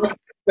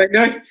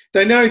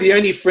 They know the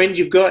only friend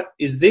you've got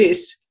is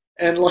this,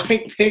 and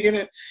like they're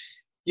gonna,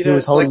 He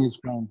was holding his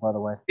phone, by the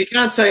way. you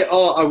can't say,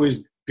 "Oh, I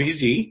was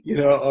busy." You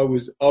know, I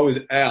was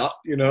out.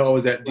 You know, I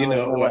was at dinner.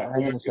 No,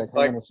 hang on a sec.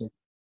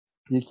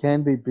 You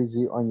can be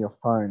busy on your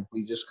phone.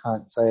 We just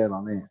can't say it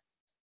on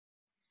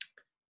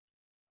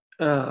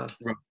air.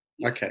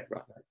 Okay,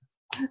 right.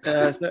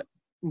 So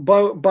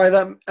by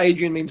that,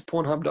 Adrian means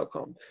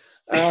Pornhub.com.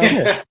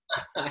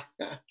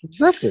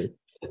 Exactly.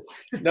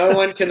 No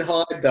one can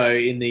hide though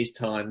in these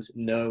times.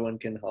 No one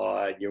can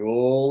hide. You're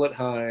all at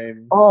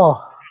home.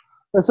 Oh,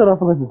 that's what I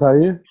forgot to tell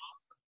you.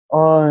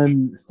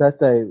 On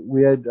Saturday,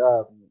 we had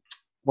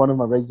one of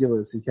my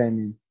regulars. He came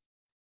in,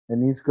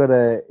 and he's got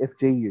a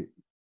FG ute.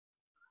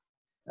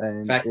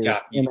 And Fat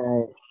gut.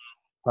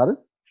 Pardon?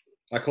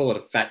 I call it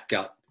a fat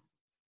gut.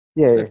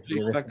 Yeah.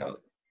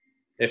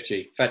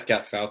 FG, fat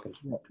gut Falcon.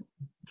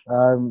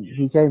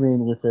 He came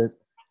in with it,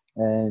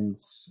 and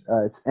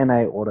it's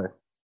NA auto.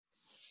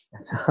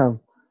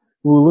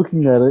 We were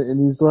looking at it,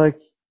 and he's like,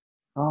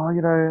 "Oh,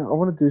 I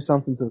want to do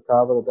something to the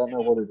car, but I don't know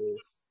what it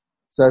is."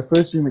 So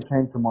first thing that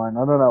came to mind,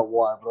 I don't know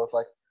why, but I was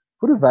like,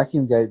 "Put a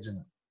vacuum gauge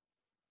in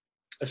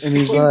it." And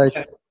he's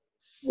like,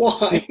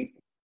 "Why?"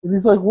 And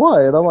he's like,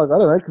 "Why?" And I'm like, "I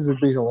don't know, because it'd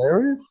be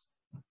hilarious."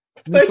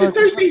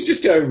 Those things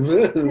just go.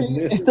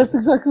 That's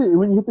exactly it.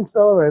 When you hit the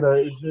accelerator,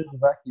 it turns the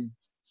vacuum.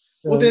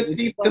 Well,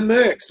 the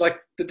Mercs,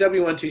 like the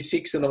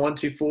W126 and the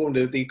 124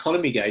 and the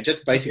economy gauge,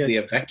 that's basically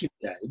a vacuum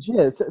gauge.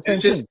 Yeah, it's the same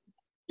thing.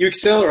 You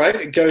accelerate,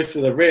 it goes to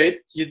the red.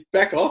 You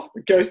back off,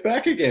 it goes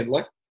back again.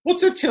 Like,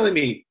 what's that telling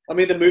me? I'm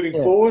either moving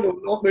forward or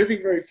not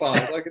moving very far.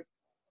 Like,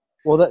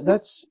 well,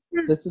 that's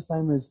the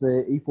same as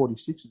the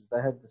E46s.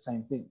 They had the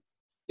same thing.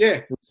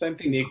 Yeah, same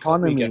thing. The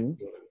economy,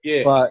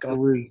 yeah, but it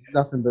was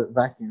nothing but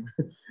vacuum.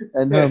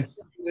 And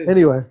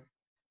anyway,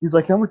 he's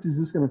like, "How much is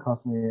this going to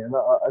cost me?" And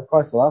I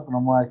priced it up, and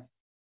I'm like,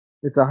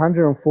 "It's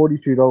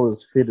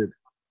 $142 fitted."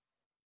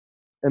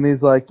 And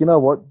he's like, "You know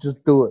what?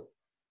 Just do it."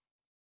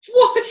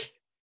 What?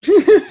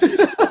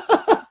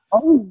 I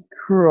was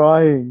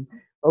crying.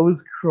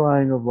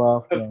 Of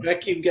laughter. A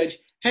vacuum gauge.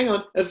 Hang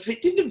on,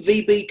 didn't a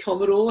VB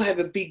Commodore have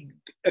a big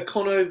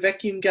Econo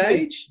vacuum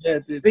gauge? Yeah,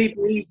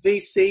 VBs,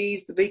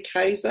 VCs, the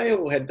VKs, they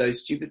all had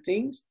those stupid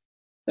things.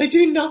 They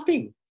do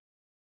nothing.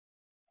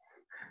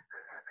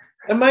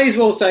 I may as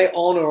well say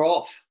on or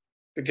off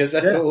because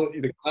that's all.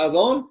 The car's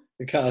on,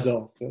 the car's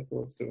off. That's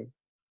all it's doing.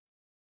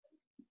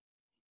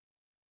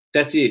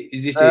 That's it.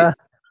 Is this it?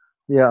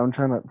 Yeah, I'm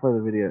trying to play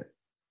the video.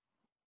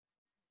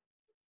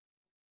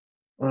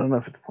 I don't know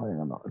if it's playing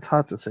or not. It's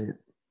hard to see it.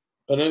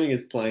 I don't think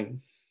it's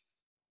playing.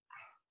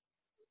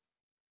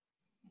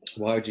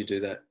 Why would you do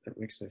that? That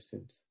makes no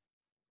sense.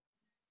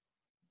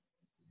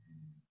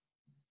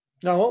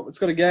 No, it's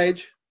got a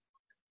gauge.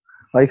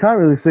 You can't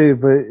really see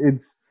it, but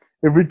it's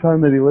every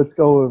time that he lets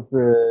go of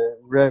the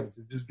revs,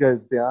 it just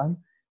goes down.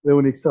 Then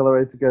when he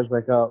accelerates, it goes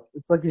back up.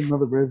 It's like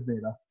another rev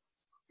meter.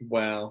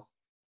 Wow.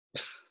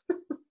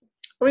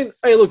 I mean,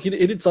 hey, look, he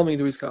did something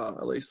to his car,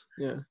 at least.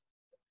 Yeah.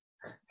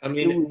 I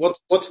mean,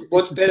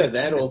 what's better,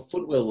 that or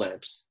footwell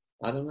lamps?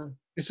 I don't know.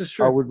 This is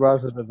true. I would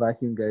rather the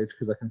vacuum gauge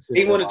because I can see.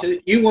 You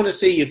want to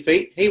see your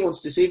feet. He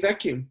wants to see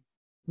vacuum.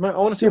 Mate, I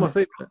want to see my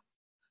feet.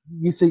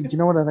 You see, do you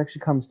know what it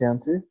actually comes down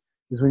to?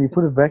 Is when you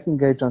put a vacuum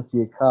gauge onto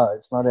your car,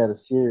 it's not out of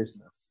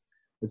seriousness.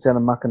 It's out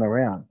of mucking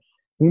around.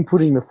 Him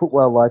putting the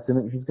footwell lights in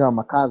it, he's going,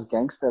 "My car's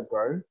gangster,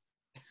 bro.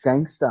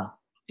 Gangster."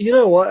 You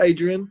know what,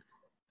 Adrian?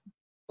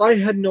 I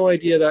had no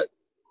idea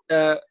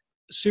that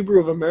Subaru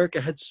of America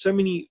had so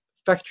many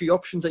factory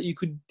options that you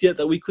could get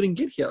that we couldn't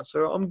get here.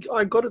 So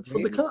I got it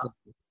for the car.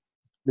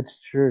 It's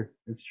true.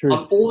 It's true.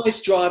 I'm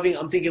always driving.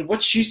 I'm thinking,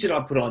 what shoes did I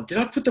put on? Did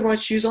I put the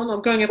right shoes on?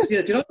 I'm going out for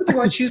dinner. Did I put the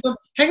right shoes on?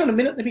 Hang on a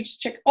minute. Let me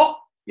just check. Oh,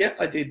 yeah,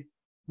 I did.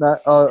 No,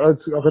 I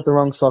got the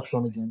wrong socks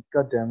on again.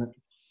 God damn it.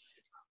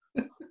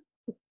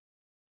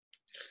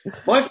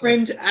 My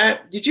friend,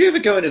 did you ever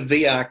go into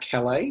VR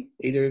Calais?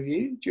 Either of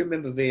you? Do you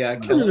remember VR I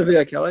was Calais? in a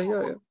VR Calais,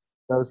 yeah.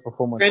 That was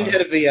before my Friend time.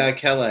 had a VR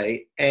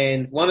Calais,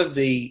 and one of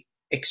the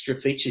extra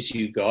features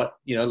you got,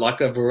 like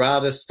a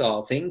Verada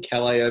style thing,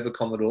 Calais over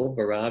Commodore,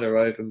 Verada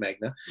over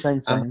Magna. Same,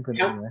 but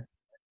anyway.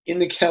 In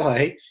the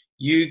Calais,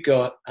 you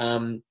got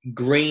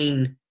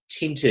green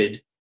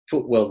tinted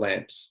footwell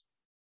lamps.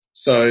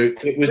 So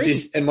it was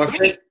this, and my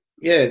friend,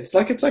 it's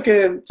like a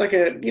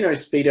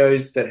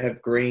Speedos that have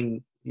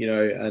green,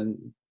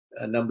 and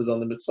numbers on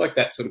them. It's like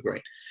that sort of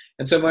green.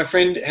 And so my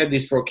friend had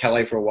this for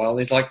Calais for a while. And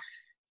he's like,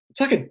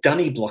 it's like a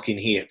dunny block in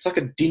here. It's like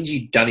a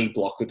dingy dunny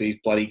block with these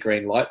bloody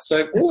green lights.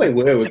 So all they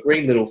were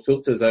green little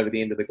filters over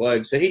the end of the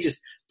globe. So he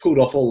just pulled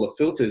off all the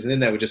filters, and then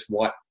they were just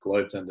white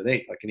globes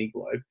underneath, like any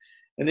globe.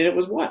 And then it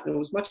was white, and it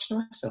was much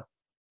nicer.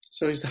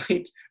 So he's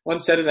like,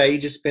 one Saturday he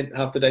just spent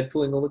half the day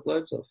pulling all the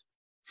globes off.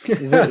 He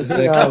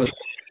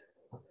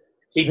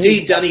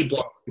de-dunny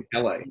blocked the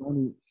Calais.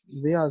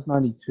 VR's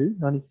 92,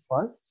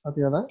 95,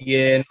 something like that?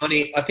 Yeah,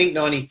 I think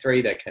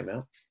 93 that came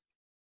out.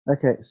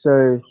 Okay,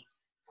 so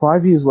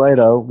 5 years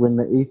later, when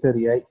the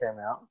E38 came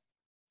out,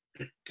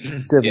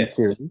 7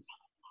 Series,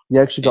 you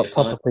actually got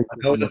proper features. I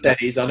know what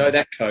that is. I know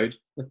that code.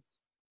 Yeah,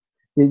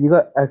 you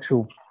got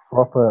actual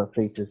proper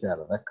features out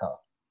of that car.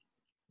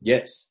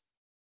 Yes.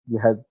 You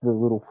had the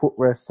little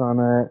footrests on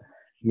it.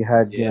 You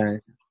had,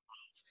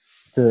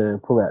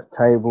 the pull-out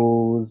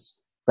tables,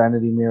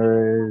 vanity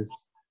mirrors,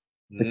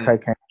 the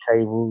cocaine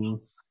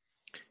cables.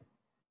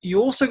 You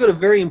also got a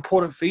very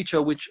important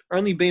feature which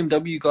only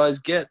BMW guys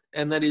get,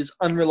 and that is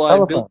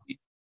unreliability.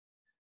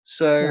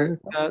 So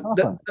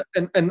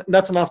and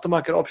that's an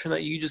aftermarket option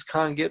that you just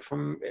can't get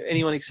from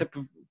anyone except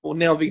for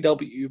now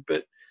VW.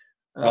 But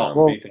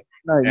no, you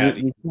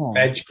can.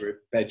 Badge group.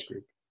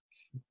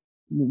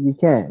 You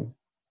can.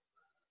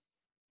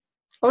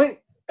 I mean,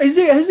 has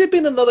there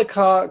been another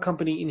car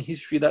company in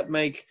history that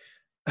make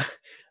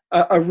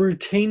a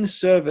routine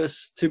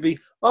service to be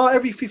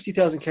every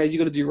 50,000 k's you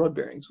got to do rod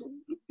bearings?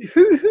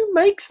 Who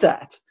makes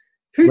that?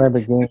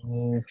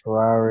 Lamborghini,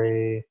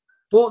 Ferrari.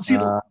 Well, see,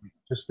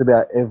 just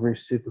about every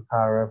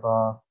supercar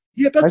ever.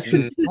 Yeah, but that's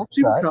just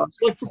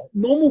supercars. Like for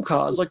normal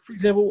cars, like for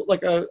example,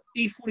 like a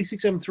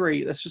E46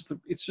 M3.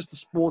 It's just a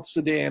sports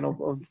sedan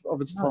of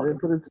its time.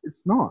 But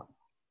it's not.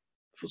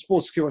 For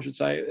sports skill, I should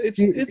say. It's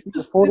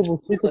just affordable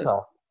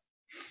supercar.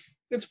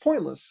 It's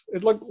pointless.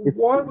 Why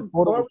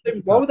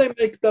would they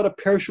make that a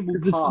perishable part?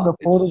 It's an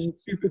affordable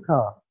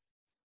supercar.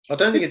 I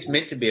don't think it's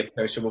meant to be a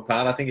perishable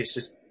part. I think it's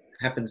just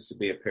happens to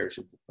be a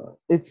perishable part.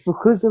 It's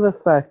because of the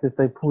fact that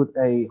they put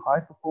a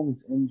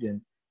high-performance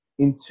engine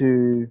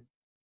into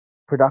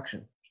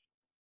production.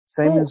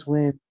 Same as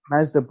when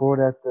Mazda brought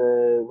out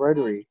the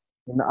rotary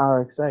in the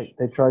RX-8.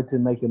 They tried to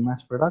make a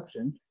mass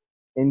production.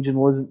 Engine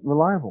wasn't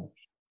reliable.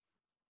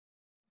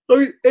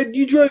 So, and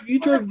you drove the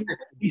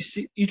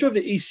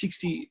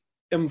E60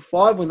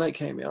 M5 when they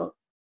came out,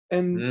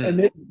 and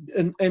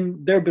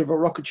they're a bit of a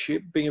rocket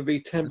ship, being a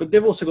V10, but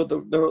they've also got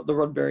the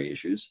rod bearing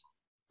issues.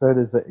 So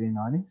does the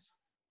E90s.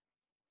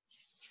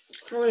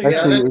 Actually,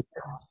 I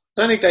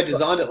don't think they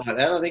designed it like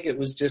that. I think it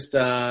was just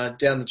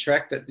down the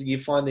track that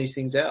you find these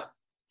things out.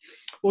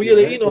 Well, the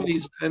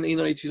E90s and the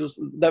E92s,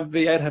 that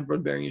V8 had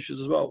rod bearing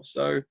issues as well.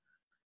 So,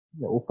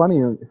 funny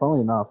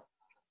enough,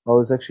 I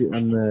was actually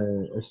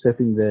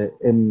surfing the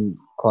M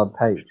Club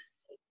page,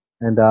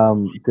 and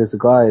there's a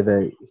guy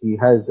that he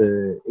has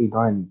a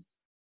E90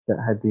 that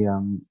had the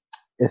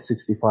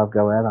S65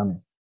 go out on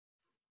it.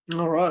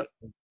 All right.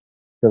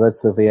 So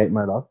that's the V8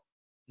 motor,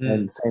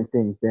 and same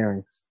thing,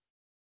 bearings.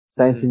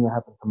 Same thing that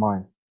happened to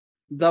mine.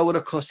 That would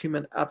have cost him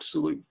an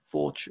absolute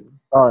fortune.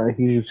 Oh,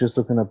 he was just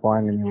looking at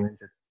buying a new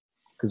engine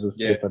because it was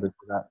cheaper to do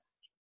that.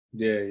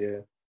 Yeah.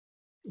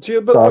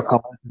 So, but I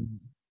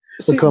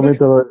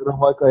commented on it, and I'm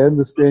like, I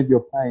understand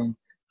your pain.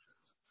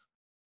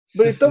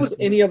 But if there was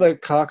any other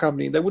car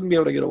company, they wouldn't be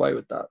able to get away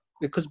with that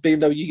because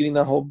BMW getting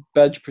that whole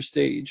badge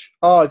prestige.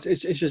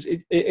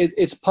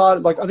 It's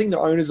part, like, I think the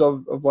owners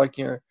of like,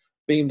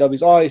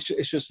 BMWs.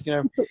 It's just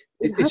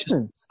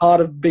just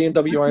part of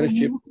BMW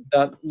ownership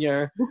that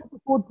Look at the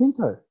Ford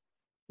Pinto.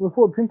 The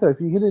Ford Pinto,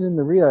 if you hit it in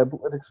the rear,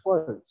 it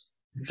explodes.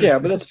 Yeah,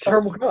 but that's a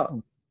terrible car.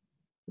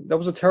 That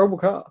was a terrible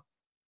car.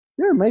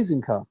 They're an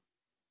amazing car.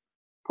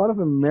 Part of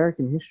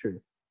American history.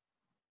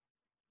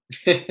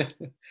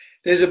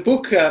 There's a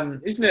book,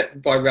 isn't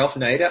it, by Ralph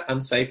Nader,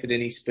 Unsafe at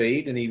Any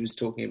Speed, and he was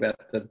talking about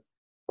the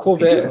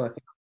Corvette. Pinto, I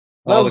think.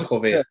 The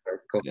Corvette.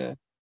 Yeah.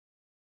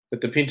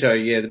 But the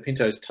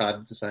Pinto's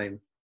tarred the same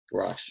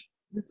brush.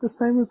 It's the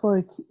same as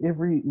like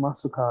every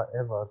muscle car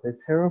ever. They're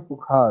terrible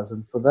cars,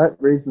 and for that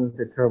reason that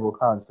they're terrible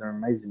cars, they're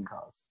amazing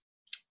cars.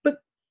 But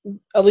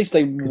at least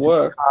they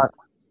work.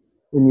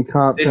 when you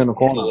can't They're turn a simple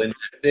corner. in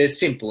that. They're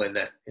simple in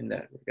that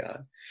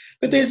regard.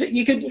 But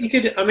you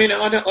could. I mean,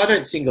 I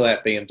don't single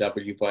out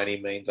BMW by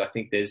any means. I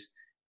think there's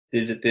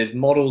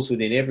models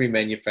within every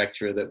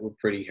manufacturer that were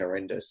pretty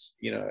horrendous.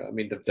 You know, I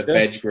mean, the Yeah.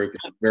 badge group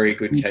is a very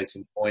good case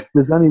in point.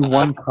 There's only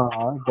one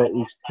car that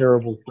is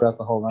terrible throughout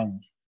the whole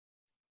range.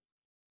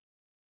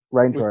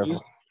 Range Which Rover.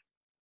 is,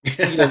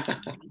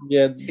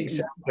 yeah.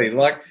 Exactly.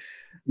 Like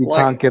You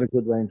can't get a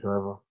good Range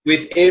Rover.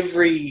 with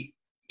every,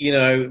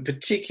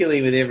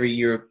 particularly with every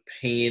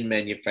European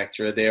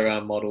manufacturer, there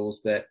are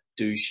models that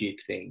do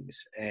shit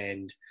things,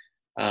 and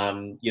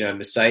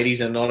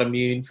Mercedes are not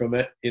immune from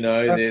it.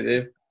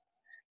 They're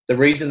the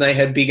reason they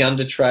had big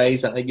under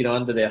trays,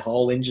 under their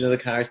whole engine of the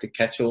car is to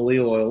catch all the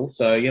oil.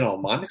 So,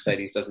 my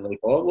Mercedes doesn't leak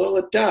oil. Well,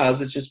 it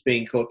does. It's just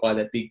being caught by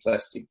that big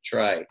plastic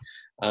tray.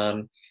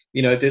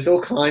 There's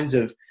all kinds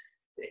of.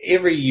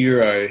 Every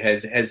Euro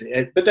has,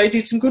 but they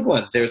did some good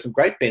ones. There are some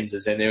great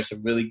Benzes, and there are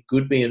some really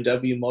good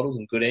BMW models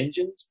and good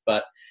engines.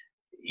 But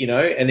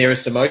and there are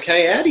some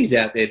okay Audis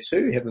out there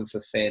too. Heaven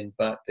forfend,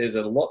 but there's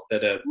a lot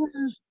that are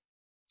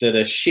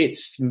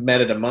shits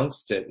mattered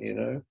amongst it.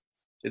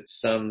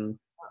 It's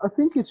I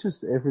think it's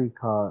just every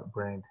car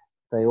brand.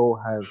 They all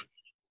have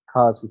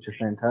cars which are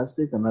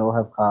fantastic, and they all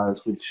have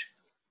cars which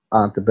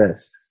aren't the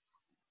best.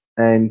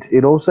 And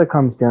it also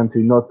comes down to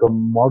not the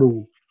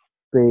model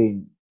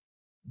being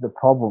the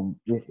problem.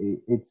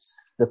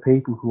 It's the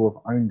people who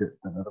have owned it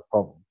that are the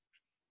problem.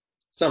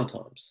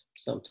 Sometimes.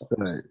 So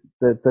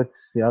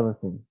that's the other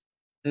thing.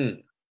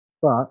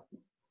 But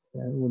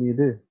what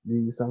do?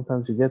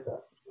 Sometimes you get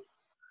that.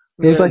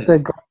 It was like they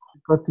got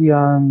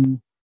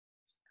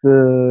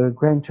the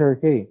Grand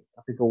Cherokee,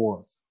 I think it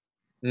was.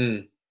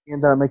 He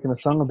ended up making a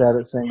song about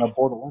it saying, I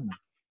bought a lemon.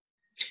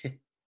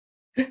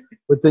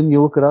 But then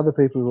you look at other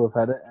people who have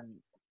had it and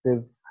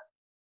they've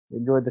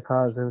enjoyed the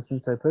cars ever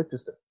since they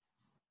purchased it.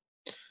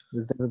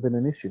 There's never been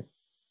an issue.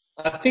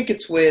 I think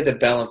it's where the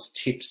balance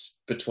tips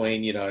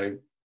between,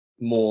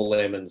 more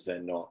lemons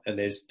than not. And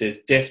there's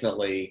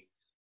definitely,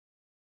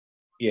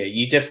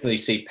 you definitely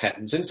see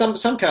patterns. And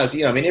some cars,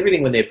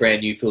 everything when they're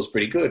brand new feels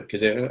pretty good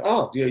because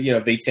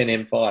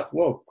V10 M5,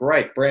 well,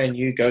 great, brand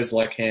new, goes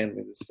like ham.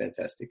 It's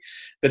fantastic.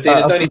 But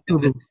then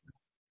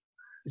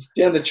it's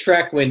down the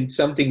track when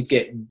some things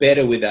get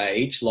better with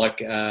age, like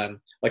a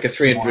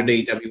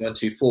 300e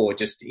W124,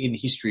 just in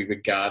history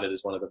regarded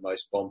as one of the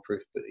most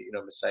bomb-proof,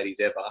 Mercedes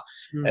ever.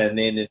 And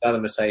then there's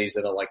other Mercedes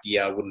that are like,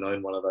 I wouldn't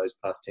own one of those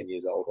past 10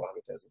 years old or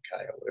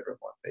 100,000k or whatever it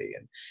might be.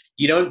 And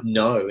you don't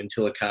know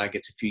until a car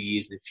gets a few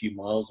years and a few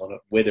miles on it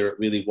whether it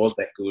really was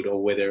that good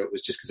or whether it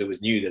was just because it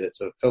was new that it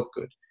sort of felt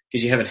good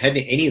because you haven't had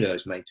any of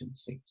those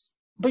maintenance things.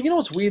 But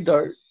what's weird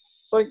though?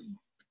 Like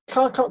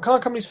car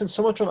companies spend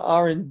so much on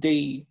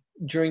R&D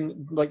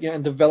during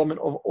and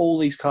development of all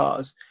these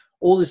cars,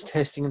 all this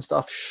testing and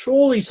stuff.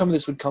 Surely some of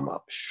this would come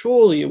up.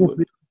 Surely it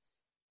would.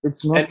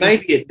 It's not. And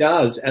maybe it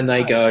does, and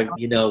they go,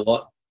 you know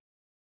what?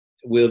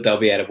 They'll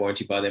be out of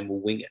warranty by then. We'll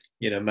wing it.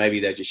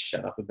 Maybe they just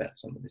shut up about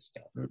some of this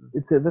stuff.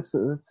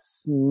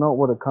 That's not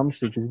what it comes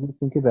to. Because if you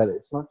think about it,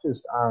 it's not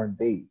just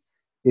R&D.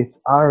 It's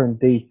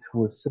R&D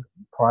to a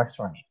certain price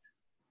range.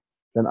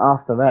 Then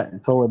after that,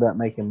 it's all about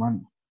making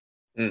money.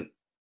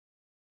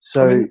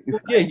 So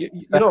you're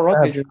not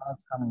right, Adrian.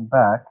 Cars coming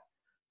back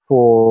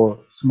for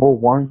small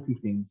warranty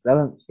things, they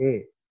don't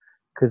care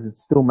because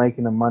it's still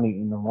making them money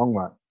in the long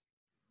run.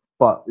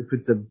 But if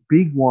it's a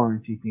big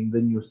warranty thing,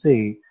 then you'll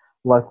see,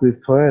 like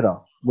with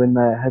Toyota, when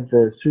they had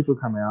the Supra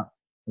come out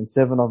and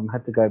 7 of them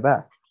had to go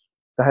back,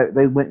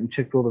 they went and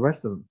checked all the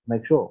rest of them,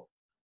 make sure.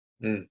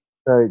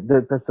 So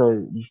that's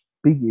a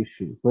big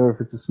issue. Where if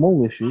it's a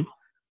small issue,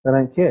 they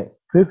don't care.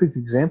 Perfect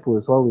example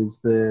as well is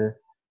the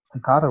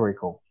Takata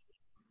recall.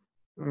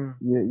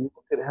 You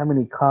look at how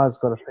many cars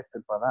got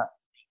affected by that.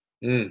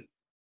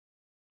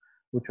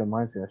 Which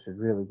reminds me, I should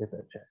really get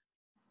that checked.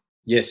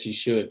 Yes, you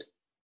should.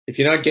 If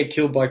you don't get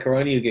killed by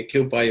Corona, you get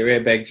killed by your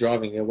airbag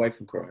driving away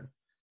from Corona.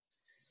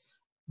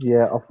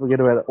 Yeah, I'll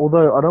forget about it.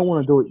 Although I don't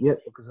want to do it yet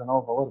because I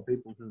know of a lot of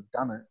people who've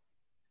done it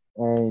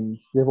and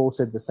they've all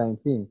said the same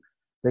thing.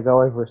 They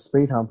go over a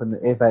speed hump and the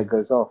airbag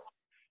goes off.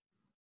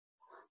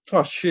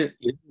 Oh, shit.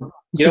 You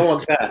don't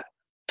want that.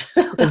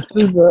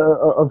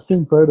 I've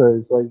seen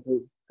photos, like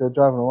they're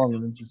driving along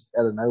and then just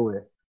out of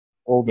nowhere,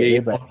 all the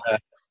airbag.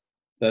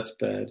 That's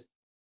bad.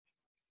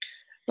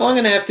 Well, I'm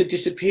going to have to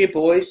disappear,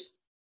 boys.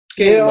 It's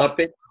getting my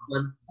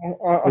bedtime.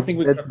 I think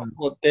we're going to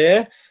call it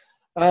there.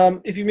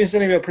 If you missed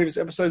any of our previous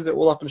episodes, they're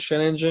all up on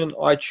Shen Engine,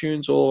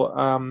 iTunes, or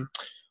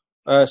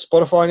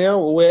Spotify now,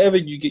 or wherever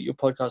you get your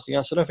podcasting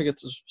out. So don't forget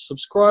to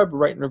subscribe,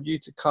 rate, and review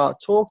to Car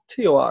Talk,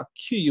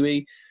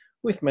 TORQUE,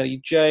 with Matty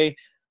J.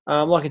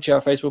 Like and share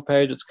our Facebook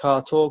page. It's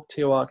Car Talk,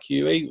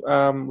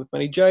 TORQUE, with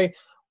Matty J.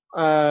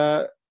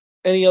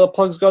 Any other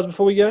plugs, guys,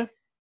 before we go?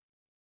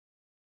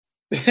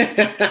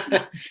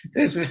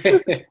 There's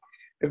a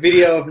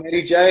video of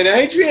Matty J and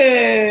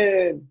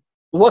Adrian.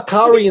 What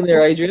car are you in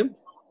there, Adrian?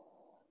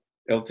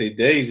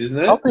 LTDs, isn't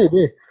it?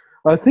 LTD.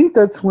 I think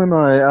that's when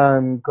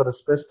I got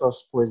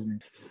asbestos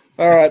poisoning.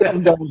 All right,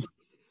 I'm done.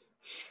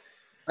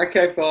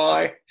 Okay,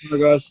 bye. All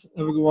right, guys.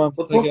 Have a good one.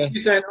 We'll Take talk care.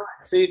 Tuesday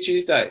night. See you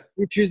Tuesday.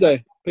 Good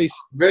Tuesday. Peace.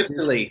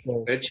 Virtually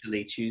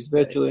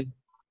Tuesday. Virtually.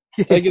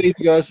 Take it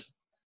easy, guys.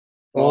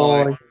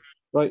 Bye. Bye.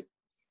 Bye.